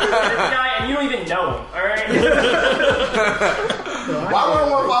guy, and you don't even know him. All right. Why would I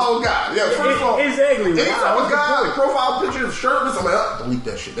want to follow a guy? Yeah, first of all, exactly. Anytime a guy profile picture is shirtless, I'm like, delete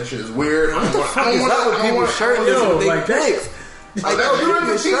that shit. That shit is weird. What the fuck is up with people shirtless and big pics? Like, you have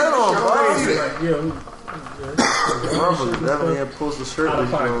your shirt on, bro. Motherfuckers definitely have posted shirtless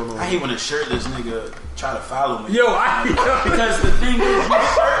shit. I hate when a shirtless nigga try to follow me. Yo, because the thing is, you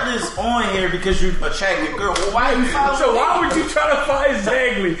shirtless on here because you attracted girl. Well, why are you following So me? why would you try to find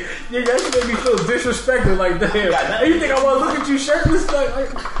exactly? Yeah, that should make me feel disrespected like that. Hey, you think I want to look at you shirtless?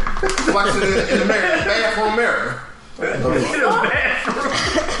 Like, watch it in the mirror, bathroom mirror. In the bathroom.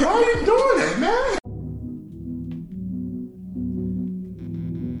 Why are you doing that, man?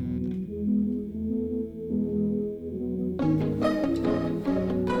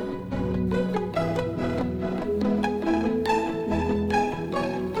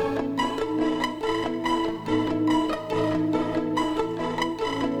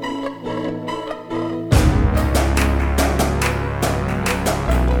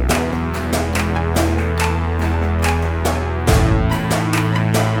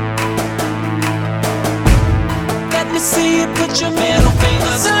 See you put your middle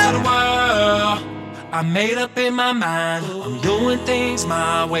fingers to the world. I made up in my mind, I'm doing things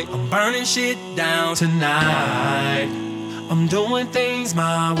my way. I'm burning shit down tonight. I'm doing things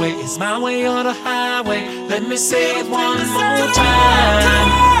my way. It's my way or the highway. Let me say it one more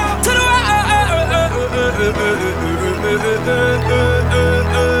time. To the world.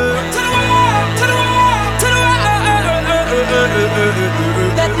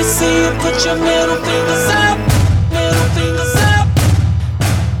 Let me see you put your middle fingers up.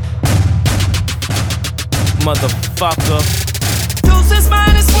 Motherfucker. Deuces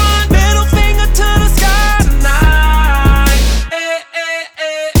minus one, middle finger to the sky tonight.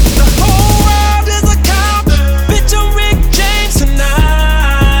 The whole world is a cop. Bitch, I'm Rick James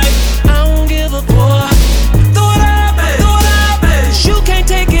tonight. I don't give a boy. Throw it up, bitch. You can't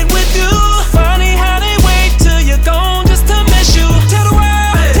take it with you. Funny how they wait till you're gone just to miss you. Tell the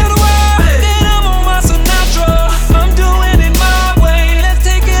world, that I'm on my Sinatra. I'm doing it my way. Let's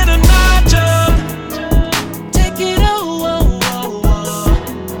take it a notch up.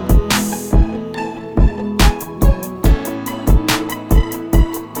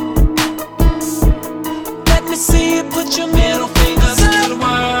 See you put your middle fingers to the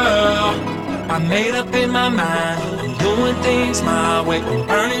world. I made up in my mind, I'm doing things my way. I'm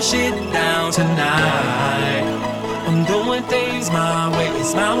burning shit down tonight. I'm doing things my way.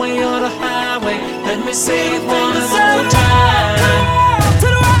 It's my way or the highway. Let me say it one more time.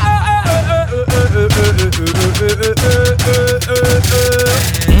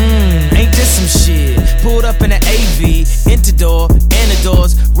 Ain't this some shit? Pulled up in an AV, Intador, and the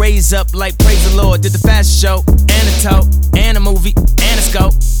doors raise up like praise the Lord. Did the fashion show, and a tote, and a movie, and a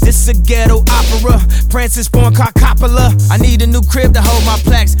scope. This a ghetto opera, Francis Ford Coppola. I need a new crib to hold my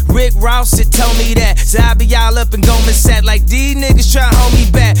plaques. Rick Ross, it told me that. So I be all up in Goldman Sachs like these niggas try to hold me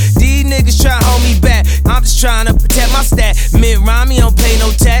back. These niggas try to hold me back. I'm just trying to protect my stat. Mid-rhyme, don't pay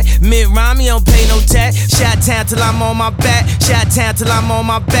no tax. Mid-rhyme, don't pay no tax. Shot town till I'm on my back. Shot town till I'm on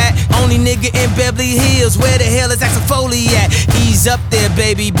my back. Only nigga in Beverly Hills. Where the hell is Axel Foley at? Ease up there,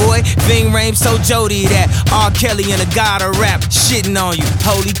 baby boy. Ving Rhames so Jody that. R. Kelly and a god of rap. Shitting on you.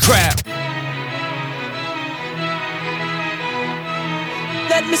 Holy crap.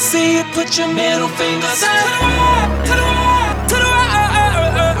 Let me see you put your middle fingers to the world, to the world, to the world.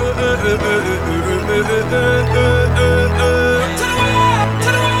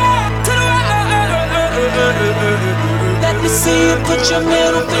 Let me see you put your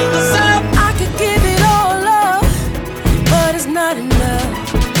middle fingers up. I could give it all up, but it's not enough.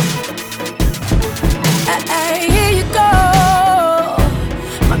 Hey, here you go,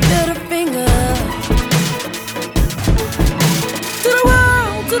 my middle finger. To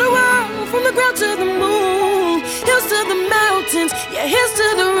the world, from the ground to the moon, hills to the mountains, yeah, here's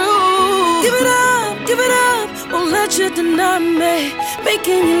to the roof. Give it up, won't let you deny me.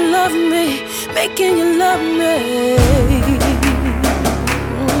 Making you love me, making you love me.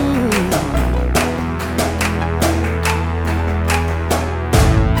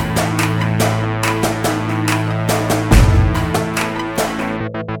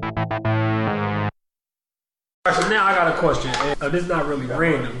 now I got a question. This is not really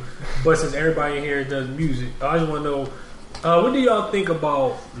random, but since everybody in here does music, I just want to know, what do y'all think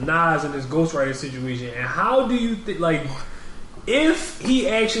about Nas and this ghostwriter situation, and how do you think, like, if he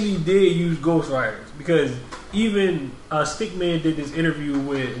actually did use ghostwriters? Because even Stickman did this interview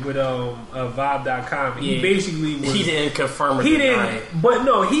with Vibe.com. He basically was, he didn't confirm it. He didn't, but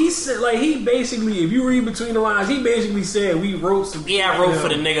no, he said, like, he basically, if you read between the lines, he basically said we wrote some. Yeah, I wrote for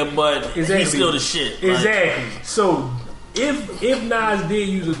the nigga, but he's still the shit. Exactly. Like, so if Nas did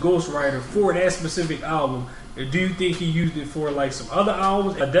use a ghostwriter for that specific album, do you think he used it for like some other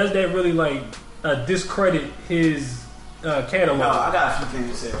albums? Does that really like discredit his catalog? No, I got a few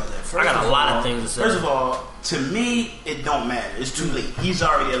things to say about that. I got a lot of things to say. First of all, to me, it don't matter. It's too late. He's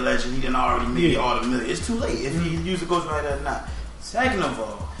already a legend. He done already made all the million. It's too late if he used a ghostwriter or not. Second of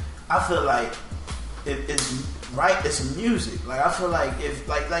all, I feel like it's right. It's music. Like, I feel like if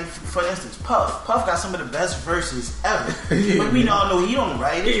like for instance, Puff got some of the best verses ever. But we all know he don't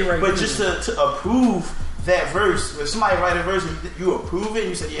write it. But just to approve that verse, if somebody write a verse and you approve it and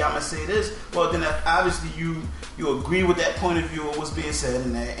you say, yeah, I'm gonna say this, well then obviously you agree with that point of view of what's being said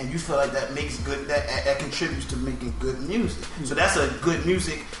in that, and you feel like that makes good, that contributes to making good music. So that's a good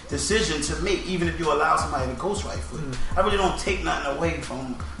music decision to make, even if you allow somebody to ghostwrite for you. I really don't take nothing away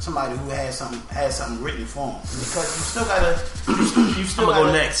from somebody who has something written for them, because you still gotta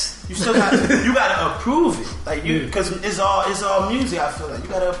go next. You still got you gotta approve it, like you, because it's all music. I feel like you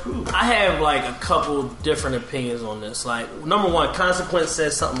gotta approve it. I have like a couple different opinions on this. Like, number one, Consequence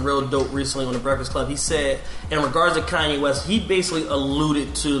said something real dope recently on the Breakfast Club. He said, in regards to Kanye West, he basically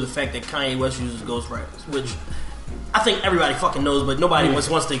alluded to the fact that Kanye West uses ghostwriters, which I think everybody fucking knows, but nobody wants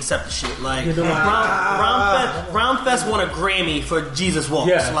to accept the shit. Like, Rhyme Fest won a Grammy for Jesus Walks.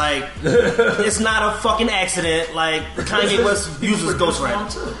 Yeah. Like, it's not a fucking accident. Like, Kanye West uses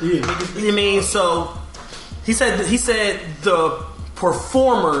ghostwriters. You know what I mean? So he said the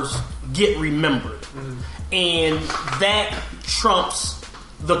performers get remembered, and that trumps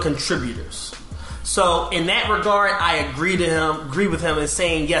the contributors. So in that regard, I agree with him in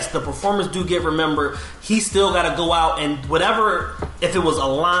saying, yes, the performers do get remembered. He still got to go out and whatever, if it was a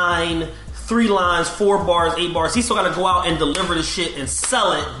line, 3 lines, 4 bars, 8 bars, he still got to go out and deliver the shit and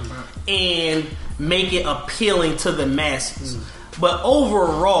sell it and make it appealing to the masses. But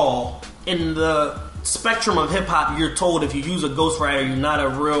overall, in the spectrum of hip hop, you're told if you use a ghostwriter, you're not a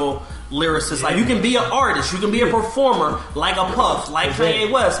real lyricist. Like, you can be an artist, you can be a performer, like a Puff, like Kanye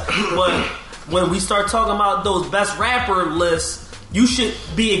West, but when we start talking about those best rapper lists, you should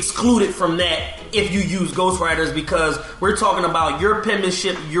be excluded from that if you use ghostwriters, because we're talking about your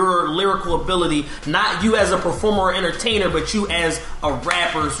penmanship, your lyrical ability, not you as a performer or entertainer, but you as a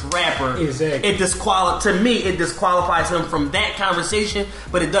rapper's rapper. Exactly. To me, it disqualifies him from that conversation,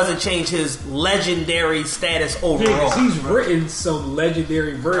 but it doesn't change his legendary status overall. Yeah, 'cause he's written some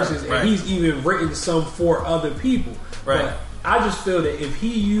legendary verses, and he's even written some for other people. Right. But I just feel that if he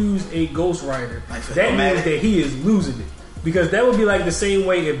used a ghostwriter, that means that he is losing it. Because that would be like the same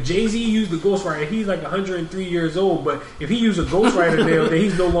way if Jay-Z used a ghostwriter, he's like 103 years old, but if he used a ghostwriter now, then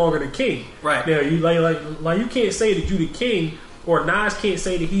he's no longer the king. Right. Now, you like you can't say that you the king, or Nas can't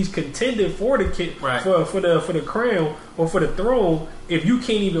say that he's contending for the king, for the crown or for the throne, if you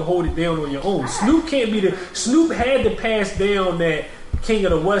can't even hold it down on your own. Snoop had to pass down that King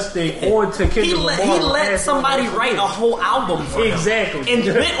of the West thing on to Kendrick Lamar. He let somebody write a whole album for him. Exactly. And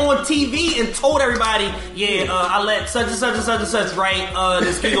went on TV and told everybody, I let such and such and such and such write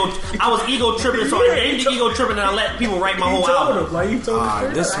this ego. I was ego tripping, so I named the ego tripping, and I let people write my whole album.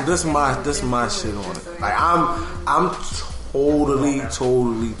 This my shit on it. Like, I'm totally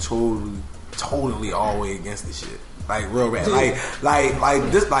all the way against this shit. Like, real rap.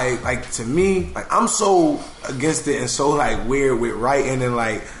 Like to me, like, I'm so against it and so like weird with writing, and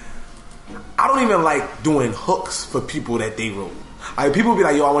like I don't even like doing hooks for people that they wrote. Like, people be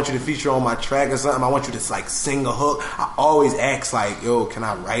like, yo, I want you to feature on my track or something, I want you to like sing a hook. I always ask like, yo, can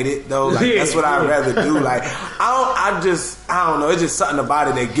I write it though? Like, that's what I'd rather do. Like, I don't know, it's just something about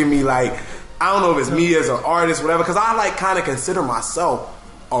it that give me like, I don't know if it's me as an artist, whatever, because I like kind of consider myself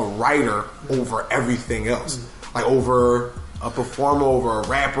a writer over everything else. Like, over a performer, over a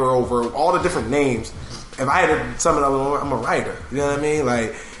rapper, over all the different names. If I had to sum it up, I'm a writer. You know what I mean?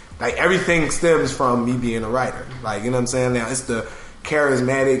 Like everything stems from me being a writer. Like, you know what I'm saying? Now, it's the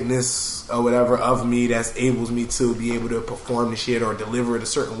charismaticness or whatever of me that enables me to be able to perform the shit or deliver it a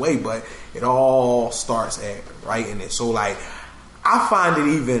certain way, but it all starts at writing it. So, like, I find it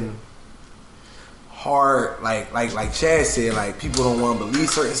even hard, like Chad said, like, people don't want to believe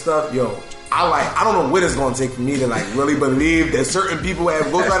certain stuff. Yo, I don't know what it's gonna take for me to like really believe that certain people have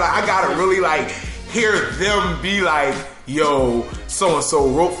books. Like, I gotta really like hear them be like, yo, so and so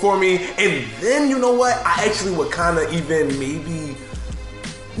wrote for me, and then you know what? I actually would kind of even maybe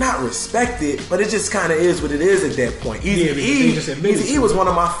not respect it, but it just kind of is what it is at that point. Eazy-E was one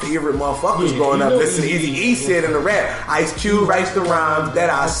of my favorite motherfuckers growing up. Listen, Eazy-E said in the rap, Ice Cube writes the rhymes that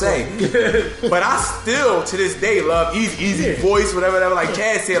I say. But I still, to this day, love Eazy voice, whatever, like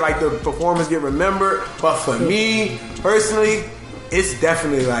Chad said, like the performance get remembered. But for me, personally, it's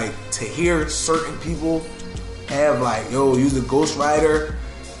definitely like to hear certain people have like, yo, use a ghostwriter.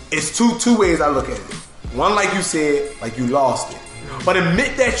 It's two ways I look at it. One, like you said, like you lost it. But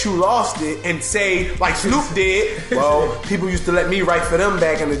admit that you lost it and say, like Snoop did, well, people used to let me write for them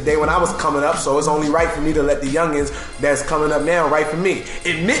back in the day when I was coming up, so it's only right for me to let the youngins that's coming up now write for me.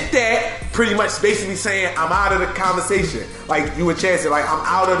 Admit that, pretty much basically saying, I'm out of the conversation. Like you and Chad said, like, I'm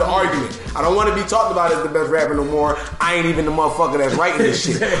out of the argument. I don't want to be talked about as the best rapper no more. I ain't even the motherfucker that's writing this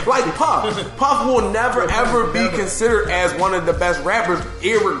shit. Like Puff. Puff will never, ever be considered as one of the best rappers,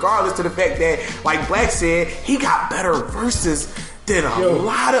 irregardless to the fact that, like Black said, he got better verses than a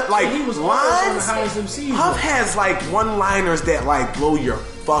lot of like he was lines. Puff has like one-liners that like blow your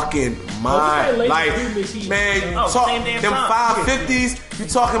fucking mind. Like, man, you talk them 550s. You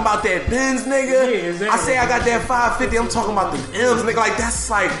talking about that Benz, nigga? Yeah, exactly. I say I got that 550. I'm talking about the M's, nigga. Like that's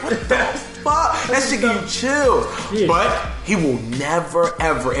like what the fuck? That shit give you chills. Yeah. But he will never,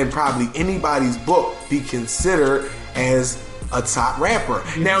 ever, in probably anybody's book, be considered as a top rapper.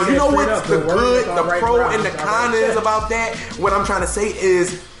 Now, you know what's the good, the pro, and the con is about that? What I'm trying to say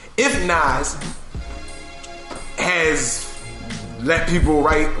is, if Nas has let people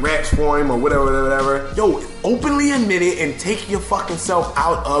write raps for him or whatever, yo, openly admit it and take your fucking self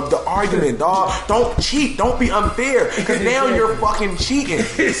out of the argument, dog. Don't cheat. Don't be unfair. Because now you're fucking cheating.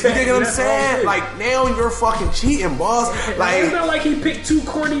 You dig what I'm saying? Like, now you're fucking cheating, boss. Like, it's not like he picked two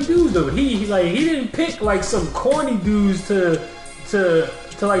corny dudes, though. He didn't pick, like, some corny dudes to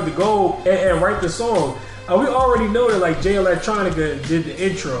like, to go and write the song. We already know that like Jay Electronica did the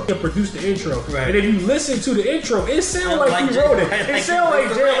intro, he produced the intro, right. And if you listen to the intro, it sounds like he wrote it. It sounds like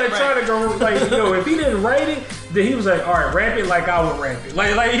Jay Electronica, like, you know, if he didn't write it, then he was like, all right, rap it like I would rap it,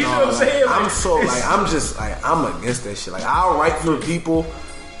 like you know what I'm saying? Like, I'm so like I'm against that shit. Like I'll write for people,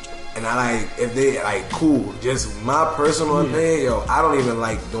 and I like if they like cool. Just my personal opinion, yo, I don't even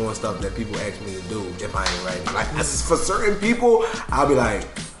like doing stuff that people ask me to do if I ain't writing. Like for certain people, I'll be like,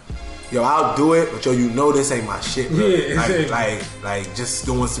 yo, I'll do it, but yo, you know this ain't my shit, bro. Yeah, like just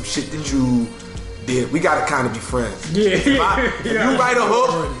doing some shit that you did. We gotta kind of be friends. Yeah. If you write a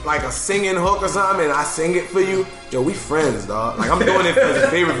hook, like a singing hook or something, and I sing it for you, yo, we friends, dog. Like I'm doing it as a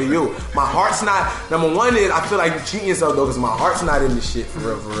favor for you. My heart's not. Number one is I feel like you're cheating yourself though, because my heart's not in this shit for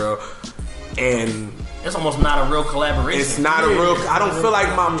real. And it's almost not a real collaboration. It's not a real. I don't feel like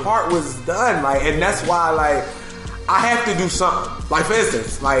my part was done. Like, and that's why like. I have to do something. Like, for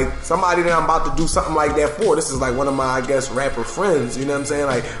instance, like, somebody that I'm about to do something like that for, this is like one of my, I guess, rapper friends, you know what I'm saying?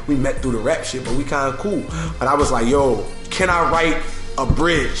 Like, we met through the rap shit, but we kind of cool. But I was like, yo, can I write a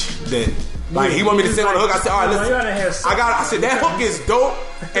bridge then? Like, he want me to sing on the hook. I said, all right, listen. I said, that hook is dope,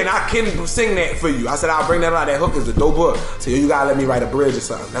 and I can sing that for you. I said, I'll bring that out. That hook is a dope hook. So you gotta let me write a bridge or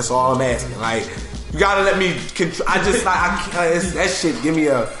something. That's all I'm asking. Like, you gotta let me control. I just like that shit. Give me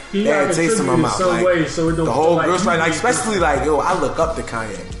a bad taste in my mouth. Like, way, so it don't the whole girls right, like especially like yo, I look up to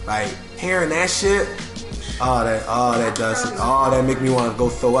Kanye. Like hearing that shit, that make me want to go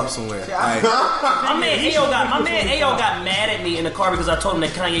throw up somewhere. Like, my man Ayo got mad at me in the car because I told him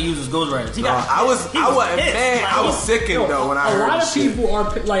that Kanye uses ghostwriters. I wasn't mad. I was sickened though when I heard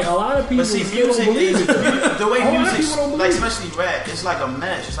a lot of people still don't believe it. The way music, like especially rap, it's like a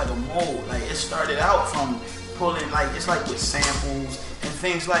mesh. It's like a mold. Like it started out from pulling, like it's like with samples and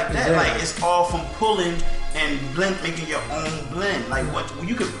things like that. Exactly. Like it's all from pulling and making your own blend. Like what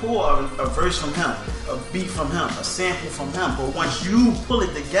you could pull a verse from him, a beat from him, a sample from him, but once you pull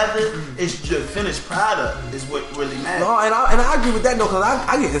it together, it's your finished product is what really matters. No, and I agree with that though, because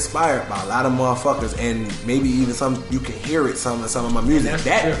I get inspired by a lot of motherfuckers, and maybe even some you can hear it some of my music.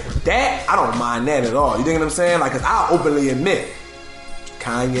 That I don't mind that at all. You think what I'm saying? Like, cause I'll openly admit,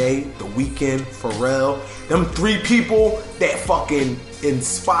 Kanye, The Weeknd, Pharrell, them three people that fucking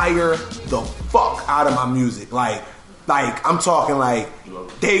inspire the fuck out of my music. Like I'm talking like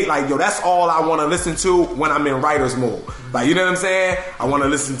they like yo, that's all I want to listen to when I'm in writer's mode. Like, you know what I'm saying? I want to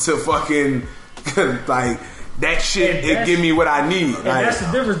listen to fucking like that shit. It give me what I need. And like, that's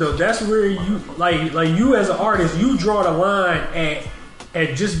the difference though. That's where you like you as an artist, you draw the line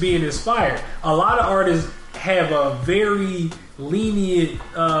at just being inspired. A lot of artists have a very lenient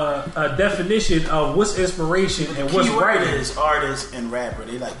definition of what's inspiration and what's Keyword writing. is artist and rapper.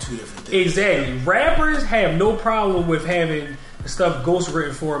 They like two different things. Exactly. Rappers have no problem with having stuff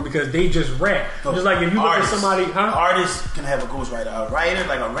ghostwritten for them because they just rap. Just like if you look at somebody, artists can have a ghostwriter, a writer,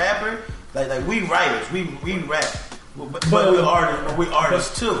 like a rapper. Like we writers, we rap. But we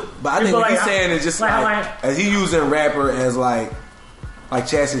artists too. But I think what he's saying is just like as he using rapper as like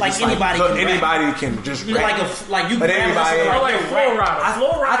Chassis, like anybody can just rap. Like you but anybody like Flow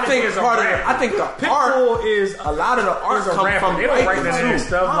Rider. I think is part a of rapper. I think the art is a lot of the art a comes rapper. from They don't write that writing in too.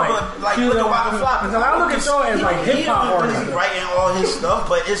 stuff Like look at Waka Flocka. Because I look at y'all as like hip hop artists. He's writing all his stuff,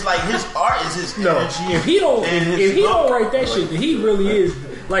 but it's like his art is his energy. If he don't write that shit, then he really is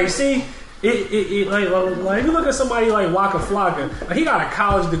like see. Like if you look at somebody like Waka Flocka, like he got a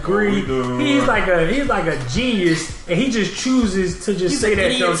college degree. He's like a genius, and he just chooses to just say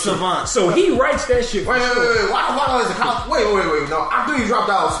that dumb shit. So he writes that shit. Wait. Waka Flocka is a college. Wait. No, after he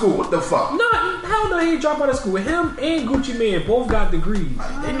dropped out of school, what the fuck? No, hell no, he ain't dropped out of school. Him and Gucci Mane both got degrees.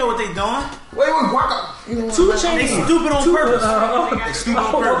 They know what they doing. Wait, Waka. 2 Chainz. They stupid on purpose. They stupid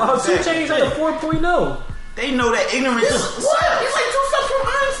on purpose. 2 Chainz had a 4.0. They know that ignorance is what? He's like 2 steps from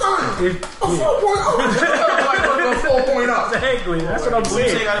Einstein. A 4.0. Exactly. That's what I'm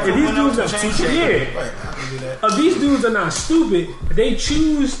saying. If these dudes are these dudes are not stupid, they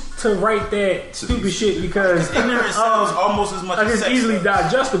choose to write that stupid shit because ignorance sounds almost as much as it's sex, easily though.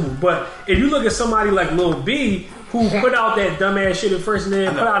 digestible. But if you look at somebody like Lil B, who put out that dumbass shit at first and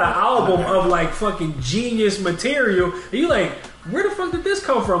then put out an album of like fucking genius material, and you like, where the fuck did this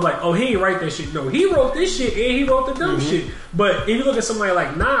come from? Like, oh, he ain't write that shit. No, he wrote this shit and he wrote the dumb shit. But if you look at somebody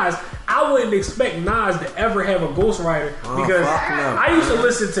like Nas, I wouldn't expect Nas to ever have a ghostwriter because I used to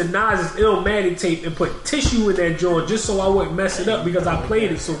listen to Nas's Illmatic tape and put tissue in that joint just so I wouldn't mess it up because I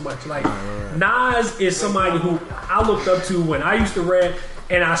played it so much. Like, Nas is somebody who I looked up to when I used to rap,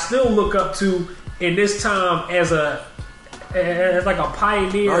 and I still look up to in this time as like a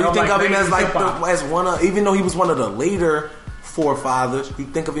pioneer. Oh, you think like of him as like hip-hop. as one of, even though he was one of the later forefathers, you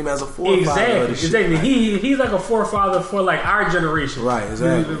think of him as a forefather. Exactly. He's like a forefather for like our generation. Right,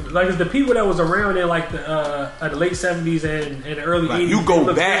 exactly. Like the people that was around in like the late 70s and the early 80s. You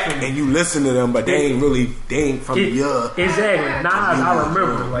go back and you listen to them, but they ain't from the year. Exactly. Nas, I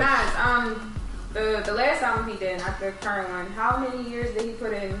remember. Like, Nas, the last album he did, not the current one, how many years did he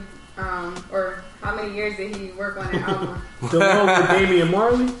put in, or how many years did he work on that album? The one with Damian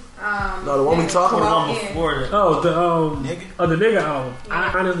Marley? No, the one we talking about? The nigga album.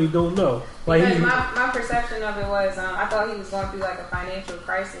 I honestly don't know. Like because my perception of it was, I thought he was going through like a financial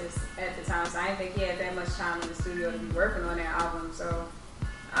crisis at the time, so I didn't think he had that much time in the studio to be working on that album. So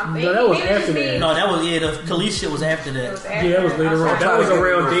no, that was after that. No, that was the Khalees shit was after that. Yeah, that was later on. That was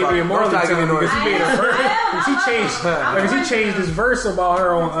around Damian Marley time because he made a verse. He changed his verse about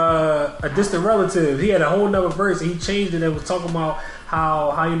her on A Distant Relative. He had a whole nother verse and he changed it and was talking about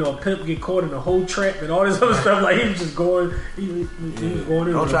how you know a pimp get caught in a whole trap and all this other stuff. Like he was just going, he was going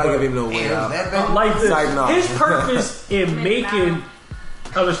in. Don't try to give him no way out. Like his purpose in making.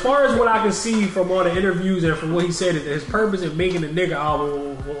 As far as what I can see from all the interviews and from what he said, his purpose in making the nigga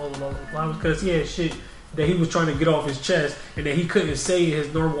album was because he had shit that he was trying to get off his chest, and that he couldn't say in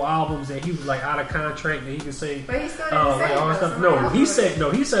his normal albums that he was like out of contract, and he could say, but he still didn't say all that stuff. No, he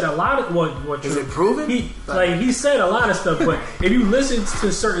said a lot of what is it proven? He said a lot of stuff, but if you listen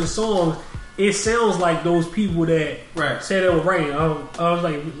to certain songs, it sounds like those people that said it was writing. I was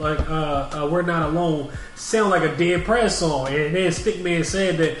like We're Not Alone sound like a Dead Prez song, and then Stickman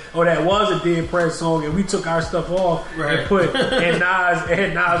said that that was a Dead Prez song, and we took our stuff off and put and Nas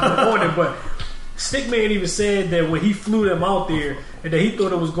on it. But Stickman even said that when he flew them out there, and that he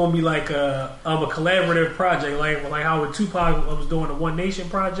thought it was going to be like a collaborative project, like how when Tupac was doing the One Nation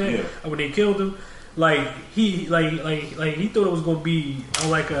project when they killed him. Like he thought it was gonna be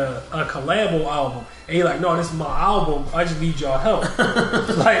like a collabo album, and he like, no, this is my album. I just need y'all help.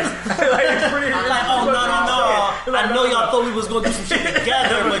 like it's pretty. Like, oh no! I know y'all thought we was gonna do some shit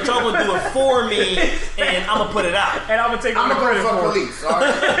together, but y'all gonna do it for me, and I'm gonna put it out. And I'm gonna take all the credit for it. Police. All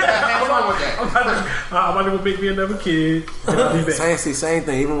right. Have fun with that. I'm about to go make me another kid. Same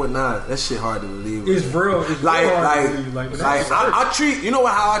thing. Even with Nas, that shit hard to believe. It's real. It's hard to believe. I treat. You know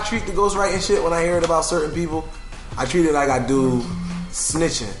how I treat the ghostwriting shit when I hear it about certain people? I treat it like I do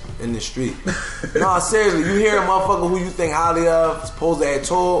snitching in the street. No, seriously, you hear a motherfucker who you think highly of supposed to have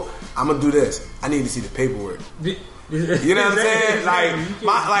told, I'm gonna do this. I need to see the paperwork. You know what I'm saying? Like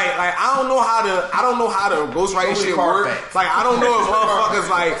I don't know how the ghostwriting shit works. Like I don't know if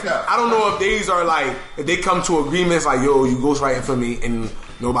motherfuckers I don't know if these are like if they come to agreements like, yo, you ghostwriting for me, and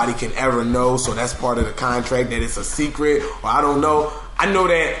nobody can ever know, so that's part of the contract that it's a secret, or I don't know. I know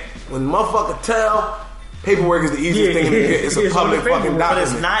that when motherfucker tell, paperwork is the easiest thing to get. It's a public fucking document. But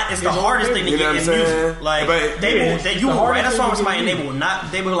it's not. It's the hardest thing to get in music. Like you will write a song with somebody and they will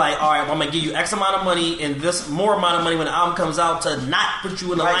not. They will like, all right, well, I'm gonna give you X amount of money and this more amount of money when the album comes out to not put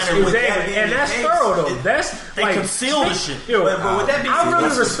you in the liner. Exactly, and that's thorough though. They conceal the shit. Yo, but with that being said, I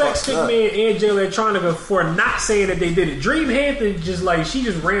really respect Stickman and Jay Electronica for not saying that they did it. Dream Hampton just like she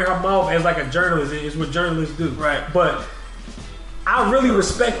just ran her mouth as like a journalist. Is what journalists do, right? But I really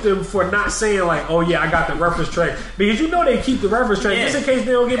respect them for not saying like, oh yeah, I got the reference track, because you know they keep the reference track just in case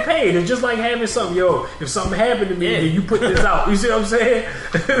they don't get paid. It's just like having something, if something happened to me, then you put this out. You see what I'm saying?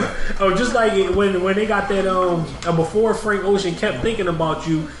 Oh, just like when they got that before Frank Ocean Kept Thinking About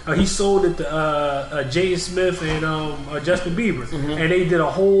You, he sold it to Jay Smith and Justin Bieber, and they did a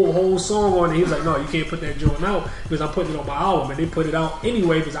whole song on it. He was like, no, you can't put that joint out because I'm putting it on my album, and they put it out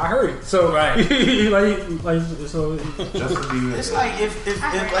anyway because I heard it. So so Justin Bieber. It's like if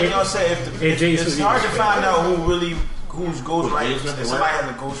like y'all said, it's hard to find out who's ghostwriting. If somebody has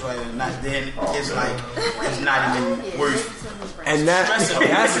a ghostwriter and not, then it's like it's not even worth. And that's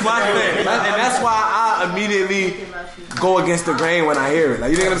my thing, and that's why I immediately go against the grain when I hear it.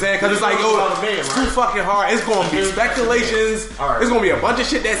 Like, you know what I'm saying? Because it's like, it's too fucking hard. It's gonna be speculations. It's gonna be a bunch of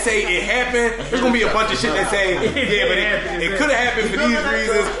shit that say it happened. There's gonna be a bunch of shit that say but it could have happened for these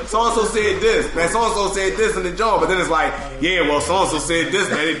reasons. So and so said this, man. So and so said this in the job, but then it's like, well, so and so said this,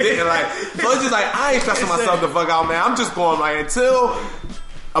 man. It didn't. Like, so it's just like I ain't stressing myself the fuck out, man. I'm just going like until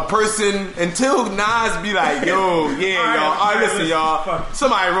Nas be like, yo, listen, y'all,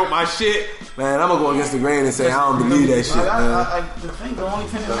 somebody wrote my shit, man, I'm gonna go against the grain and say I don't believe that shit, man. The only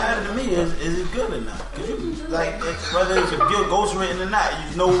thing that matters to me is it good or not? Cause whether it's a good ghostwritten or not,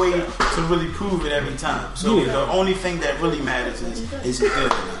 there's no way to really prove it every time. So the only thing that really matters is it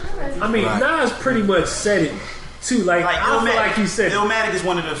good or not? I mean, Nas pretty much said it too. Like I feel like he said Illmatic is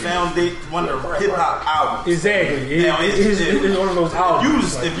one of the hip hop albums. Exactly. Now, it's one of those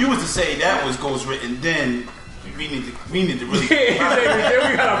albums. If you was to say that was ghostwritten, then we need to really. Then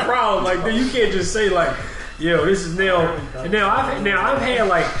we got a problem. Like, then you can't just say like, yo, this is now. I've had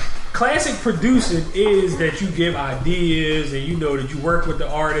like. Classic producing is that you give ideas and you know that you work with the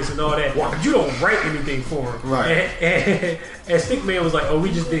artist and all that, but you don't write anything for them. Right. And Stickman was like, oh,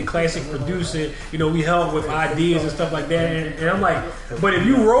 we just did classic producing. We help with ideas and stuff like that. And I'm like, but if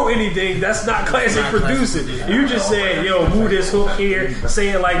you wrote anything, that's not classic producing. You just said, yo, move this hook here,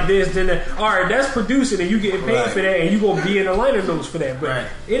 say it like this, then that. All right, that's producing, and you getting paid for that, and you gonna be in the liner notes for that. But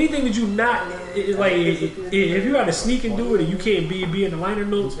anything that you not like, if you got to sneak and do it, and you can't be in the liner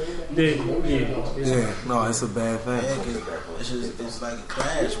notes. Then no, it's a bad thing. It's like a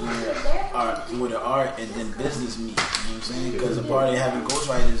clash with art and then business meet. You know what I'm saying? Because a part of having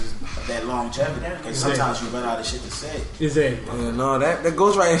ghostwriters is that longevity. Because sometimes you run out of shit to say. Exactly. Yeah, no, that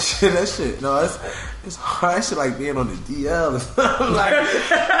ghostwriting shit. That shit. No, it's hard. That shit like being on the DL. Like,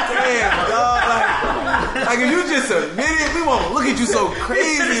 damn, dog. Like if you just admit it, we won't look at you so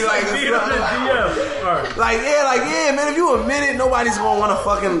crazy. Like man, if you admit it, nobody's gonna want to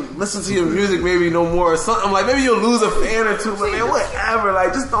fucking listen to your music maybe no more or something. Like maybe you'll lose a fan or two, but man, whatever.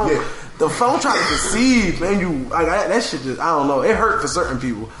 Like just don't. The phone trying to deceive, man. You like that shit. Just I don't know. It hurt for certain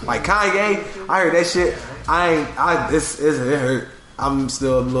people. Like Kanye, I heard that shit. It hurt. I'm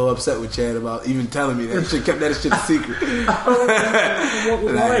still a little upset with Chad about even telling me that shit. Kept that shit a secret. Like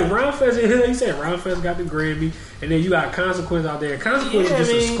Rhymefest, he said Rhymefest got the Grammy, and then you got Consequence out there. Consequence is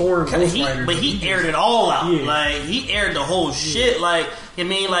just a scoring ghostwriter. But he aired it all out. Yeah. Like he aired the whole shit. Like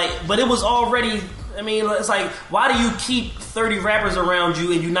but it was already. It's like, why do you keep 30 rappers around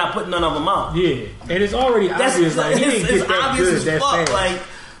you and you're not putting none of them out? Yeah, and it's already obvious. Like he didn't get that good as that fast.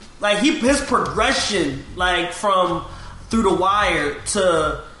 Like his progression, like from Through the Wire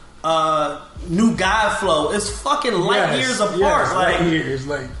to New God Flow, is fucking light years apart. Yes, like light years,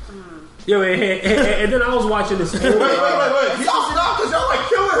 like. Yo, and then I was watching this. Wait. Y'all stop, because y'all like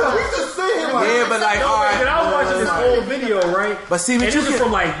killing him. He's just saying like. Yeah, but like, all right. And I was watching this old video, right? But see, this is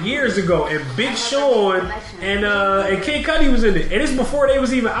from like years ago, and Big Sean and Kid Cudi was in it, and it's before they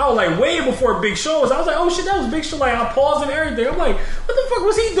was even out, like way before Big Sean was. I was like, oh shit, that was Big Sean. Like I paused and everything. I'm like, what the fuck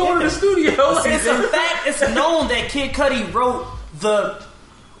was he doing in the studio? Like, it's a fact. It's known that Kid Cudi wrote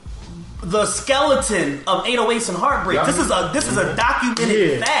the skeleton of 808s and Heartbreak. Yeah. This is a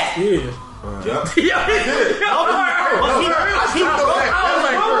documented fact. He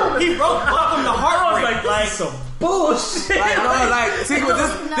wrote Welcome to Heartbreak. I was like some bullshit. See, this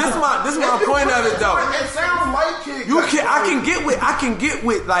is my point of it though. It sounds like Kid. I can get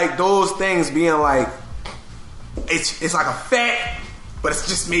with like those things being like it's like a fact. but it's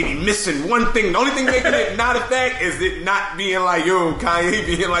just maybe missing one thing. The only thing making it not a fact is it not being like, yo, Kanye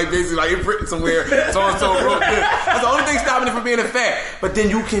being like basically like it's written somewhere, so-and-so wrote this. That's the only thing stopping it from being a fact. But then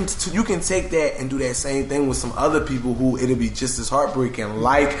you can take that and do that same thing with some other people who it'll be just as heartbreaking,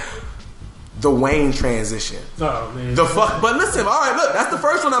 like the Wayne transition. Oh man. But listen, all right, look, that's the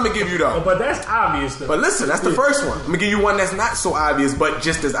first one I'm gonna give you though. But that's obvious though. But listen, that's the first one. I'm gonna give you one that's not so obvious, but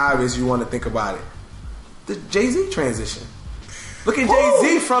just as obvious. You want to think about it. The Jay-Z transition. Look at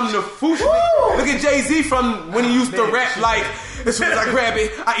Jay-Z from the Future. Look at Jay-Z from when he used to rap like, as soon as I grab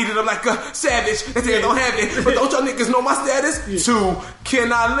it, I eat it up like a savage. They say I don't have it, but don't y'all niggas know my status? Yeah. 2,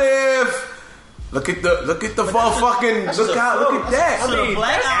 can I live? Look at the motherfucking look at that. I mean,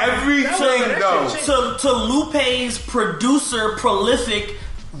 that's everything though. To Lupe's producer, Prolific,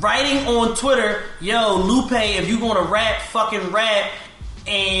 writing on Twitter, yo, Lupe, if you gonna rap, fucking rap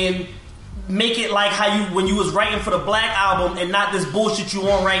and make it like how you when you was writing for the Black album and not this bullshit you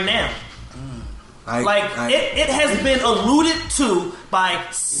on right now. It has been alluded to by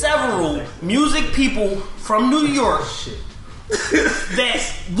several music people from New York that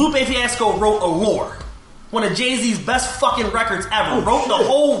Lupe Fiasco wrote Allure, one of Jay-Z's best fucking records ever. Wrote the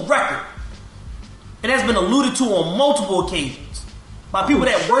whole record. It has been alluded to on multiple occasions by people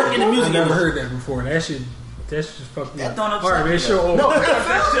that work in the music industry. I never heard that before. That shit fucked me up. All right, man, show over.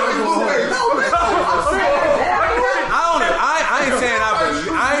 I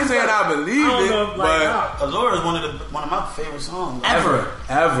ain't saying I believe it, but Allure is one of my favorite songs ever.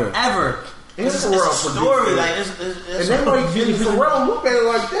 It's a story, like it's and then like Pharrell look at it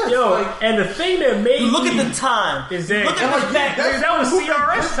like this. Yo, and the thing that made look at the time is that look at the fact that was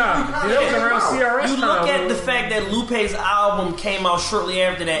CRS time. That was around CRS time. You look at the fact that Lupe's album came out shortly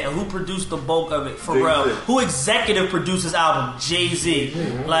after that, and who produced the bulk of it? Pharrell. Who executive produced his album? Jay-Z.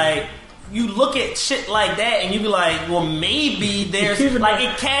 Like. You look at shit like that and you be like, well, maybe there's like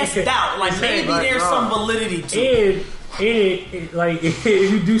it casts doubt. Like maybe there's some validity to it. And like if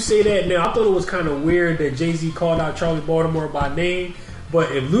you do say that now, I thought it was kind of weird that Jay-Z called out Charlie Baltimore by name.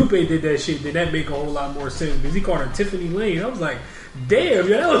 But if Lupe did that shit, then that make a whole lot more sense because he called her Tiffany Lane. I was like, damn,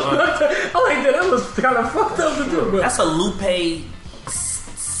 yeah, that was that was kind of fucked up to do. But that's a Lupe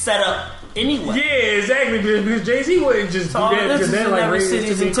setup. Anyway, yeah, exactly. Because Jay-Z wouldn't just do that because that like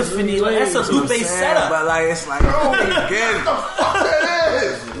cities and Tiffany. That's a Lupe setup. But like it's like, oh my god, what the fuck that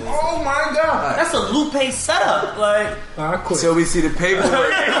is? Oh my god, that's a Lupe setup. Like, I quit. Till we see the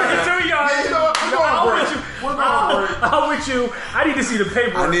paperwork. I'm with you. I need to see the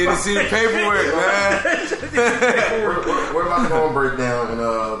paperwork. I need to see the paperwork, man. We're about to go and break down, and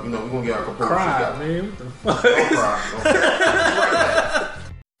we're gonna get our composure. Cry, man. What the fuck? Don't cry.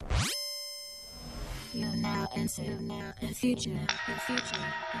 You're now into the future.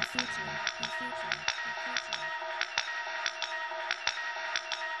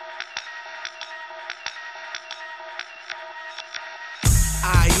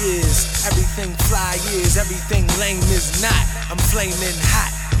 Everything fly is, everything lame is not. I'm flaming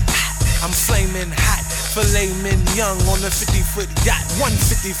hot. I'm flaming hot. Filet mignon on a 50-foot yacht.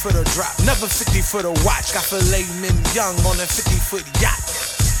 150 for the drop, never 50 for the watch. Got filet mignon on a 50-foot yacht.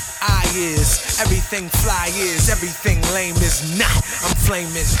 Everything fly is, everything lame is not. I'm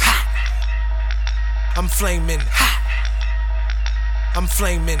flaming hot. I'm flaming hot. I'm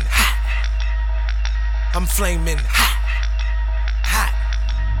flaming hot. I'm flaming hot. Hot.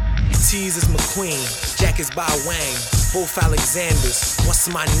 T's is McQueen, Jack is by Wayne. Both Alexanders,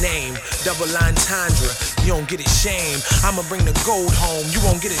 what's my name? Double entendre, you don't get it shame. I'ma bring the gold home, you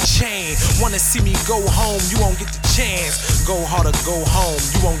won't get a chain. Wanna see me go home, you won't get the chance. Go hard or go home,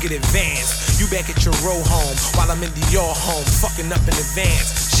 you won't get advanced. You back at your row home, while I'm in your home, fucking up in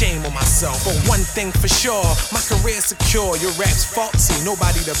advance. Shame on myself, but one thing for sure, my career's secure. Your rap's faulty,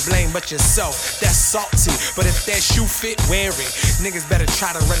 nobody to blame but yourself. That's salty, but if that shoe fit, wear it. Niggas better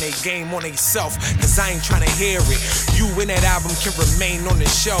try to run their game on theyself, cause I ain't tryna hear it. You in that album can remain on the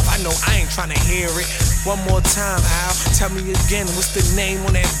shelf. I know I ain't tryna hear it. One more time, Al, tell me again, what's the name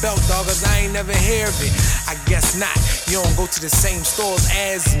on that belt, dog? Cause I ain't never hear of it. I guess not. You don't go to the same stores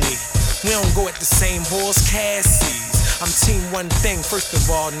as me. We don't go at the same halls, Cassie's. I'm team one thing, first of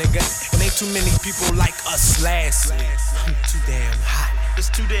all, nigga. And ain't too many people like us, lastly. I'm too damn hot. It's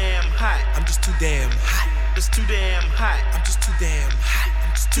too damn hot. I'm just too damn hot. It's too damn hot. I'm just too damn hot.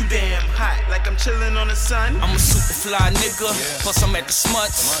 Too damn hot, like I'm chillin' on the sun. I'm a super fly nigga, plus I'm at the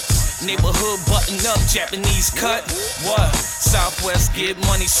smuts. Neighborhood button up, Japanese cut. What? Southwest get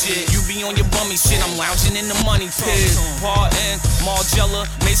money shit. You be on your bummy shit, I'm lounging in the money pit. Partin', Margella,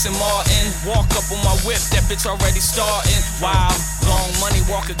 Mason Martin. Walk up on my whip, that bitch already starting. Wow, long money,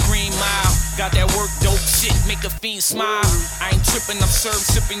 walk a green mile. Got that work dope shit, make a fiend smile. I ain't trippin', I'm served,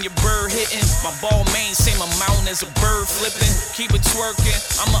 sippin' your bird hitting. My ball main, same amount as a bird flipping. Keep it twerking,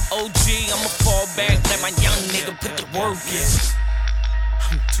 I'm an OG, I'ma fall back, let my young nigga put the work in.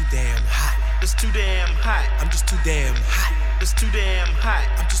 I'm too damn hot. It's too damn hot. I'm just too damn hot. It's too damn hot.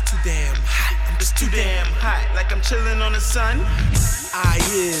 I'm just too damn hot. I'm just too damn hot. Like I'm chilling on the sun. I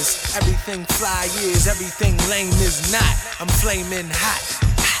is everything fly is, everything lame is not. I'm flaming hot.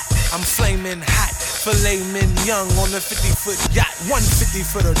 I'm flaming hot. Filet mignon on a 50-foot yacht. 150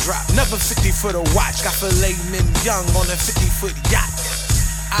 for the drop, never 50 for the watch. Got filet mignon on a 50-foot yacht.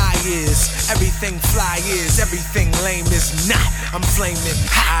 I is everything fly is, everything lame is not. I'm flaming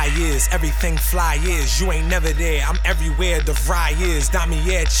high is everything fly is. You ain't never there, I'm everywhere the fry is.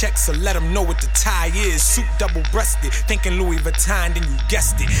 Damier checks, so let them know what the tie is. Suit double breasted, thinking Louis Vuitton, then you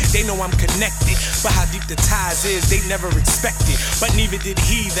guessed it. They know I'm connected, but how deep the ties is, they never expected. But neither did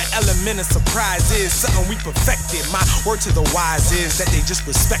he, the element of surprise is something we perfected. My word to the wise is that they just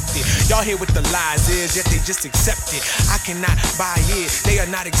respect it. Y'all hear what the lies is, yet they just accept it. I cannot buy it, they are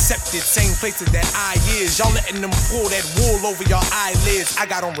not accepted. Same places that I is. Y'all letting them pull that wool over your eyelids. I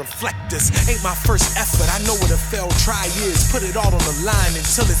got on reflectors. Ain't my first effort. I know what a failed try is. Put it all on the line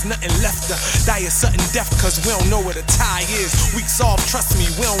until there's nothing left to die a sudden death, cause we don't know what a tie is. Weeks off, trust me,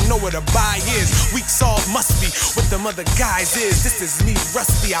 we don't know what a buy is. Weeks off must be what them other guys is. This is me,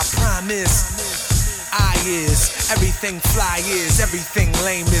 Rusty, I promise. I is everything fly is, everything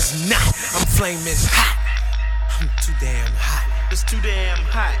lame is not. I'm flaming hot. I'm too damn hot. It's too damn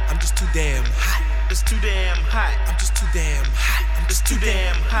hot. I'm just too damn hot. It's too damn hot. I'm just too damn hot. I'm just too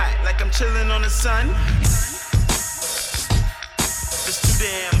damn hot. Like I'm chilling on the sun. It's too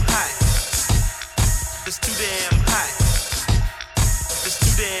damn hot. It's too damn hot. It's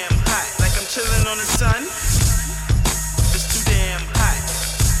too damn hot. Like I'm chilling on the sun. It's too damn hot.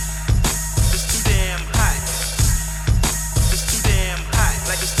 It's too damn hot. It's too damn hot.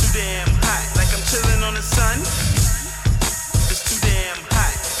 Like it's too damn hot. Like I'm chilling on the sun. It's too damn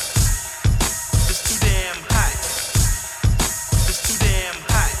hot. It's too damn hot. It's too damn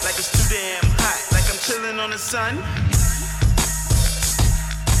hot. Like it's too damn hot. Like I'm chilling on the sun.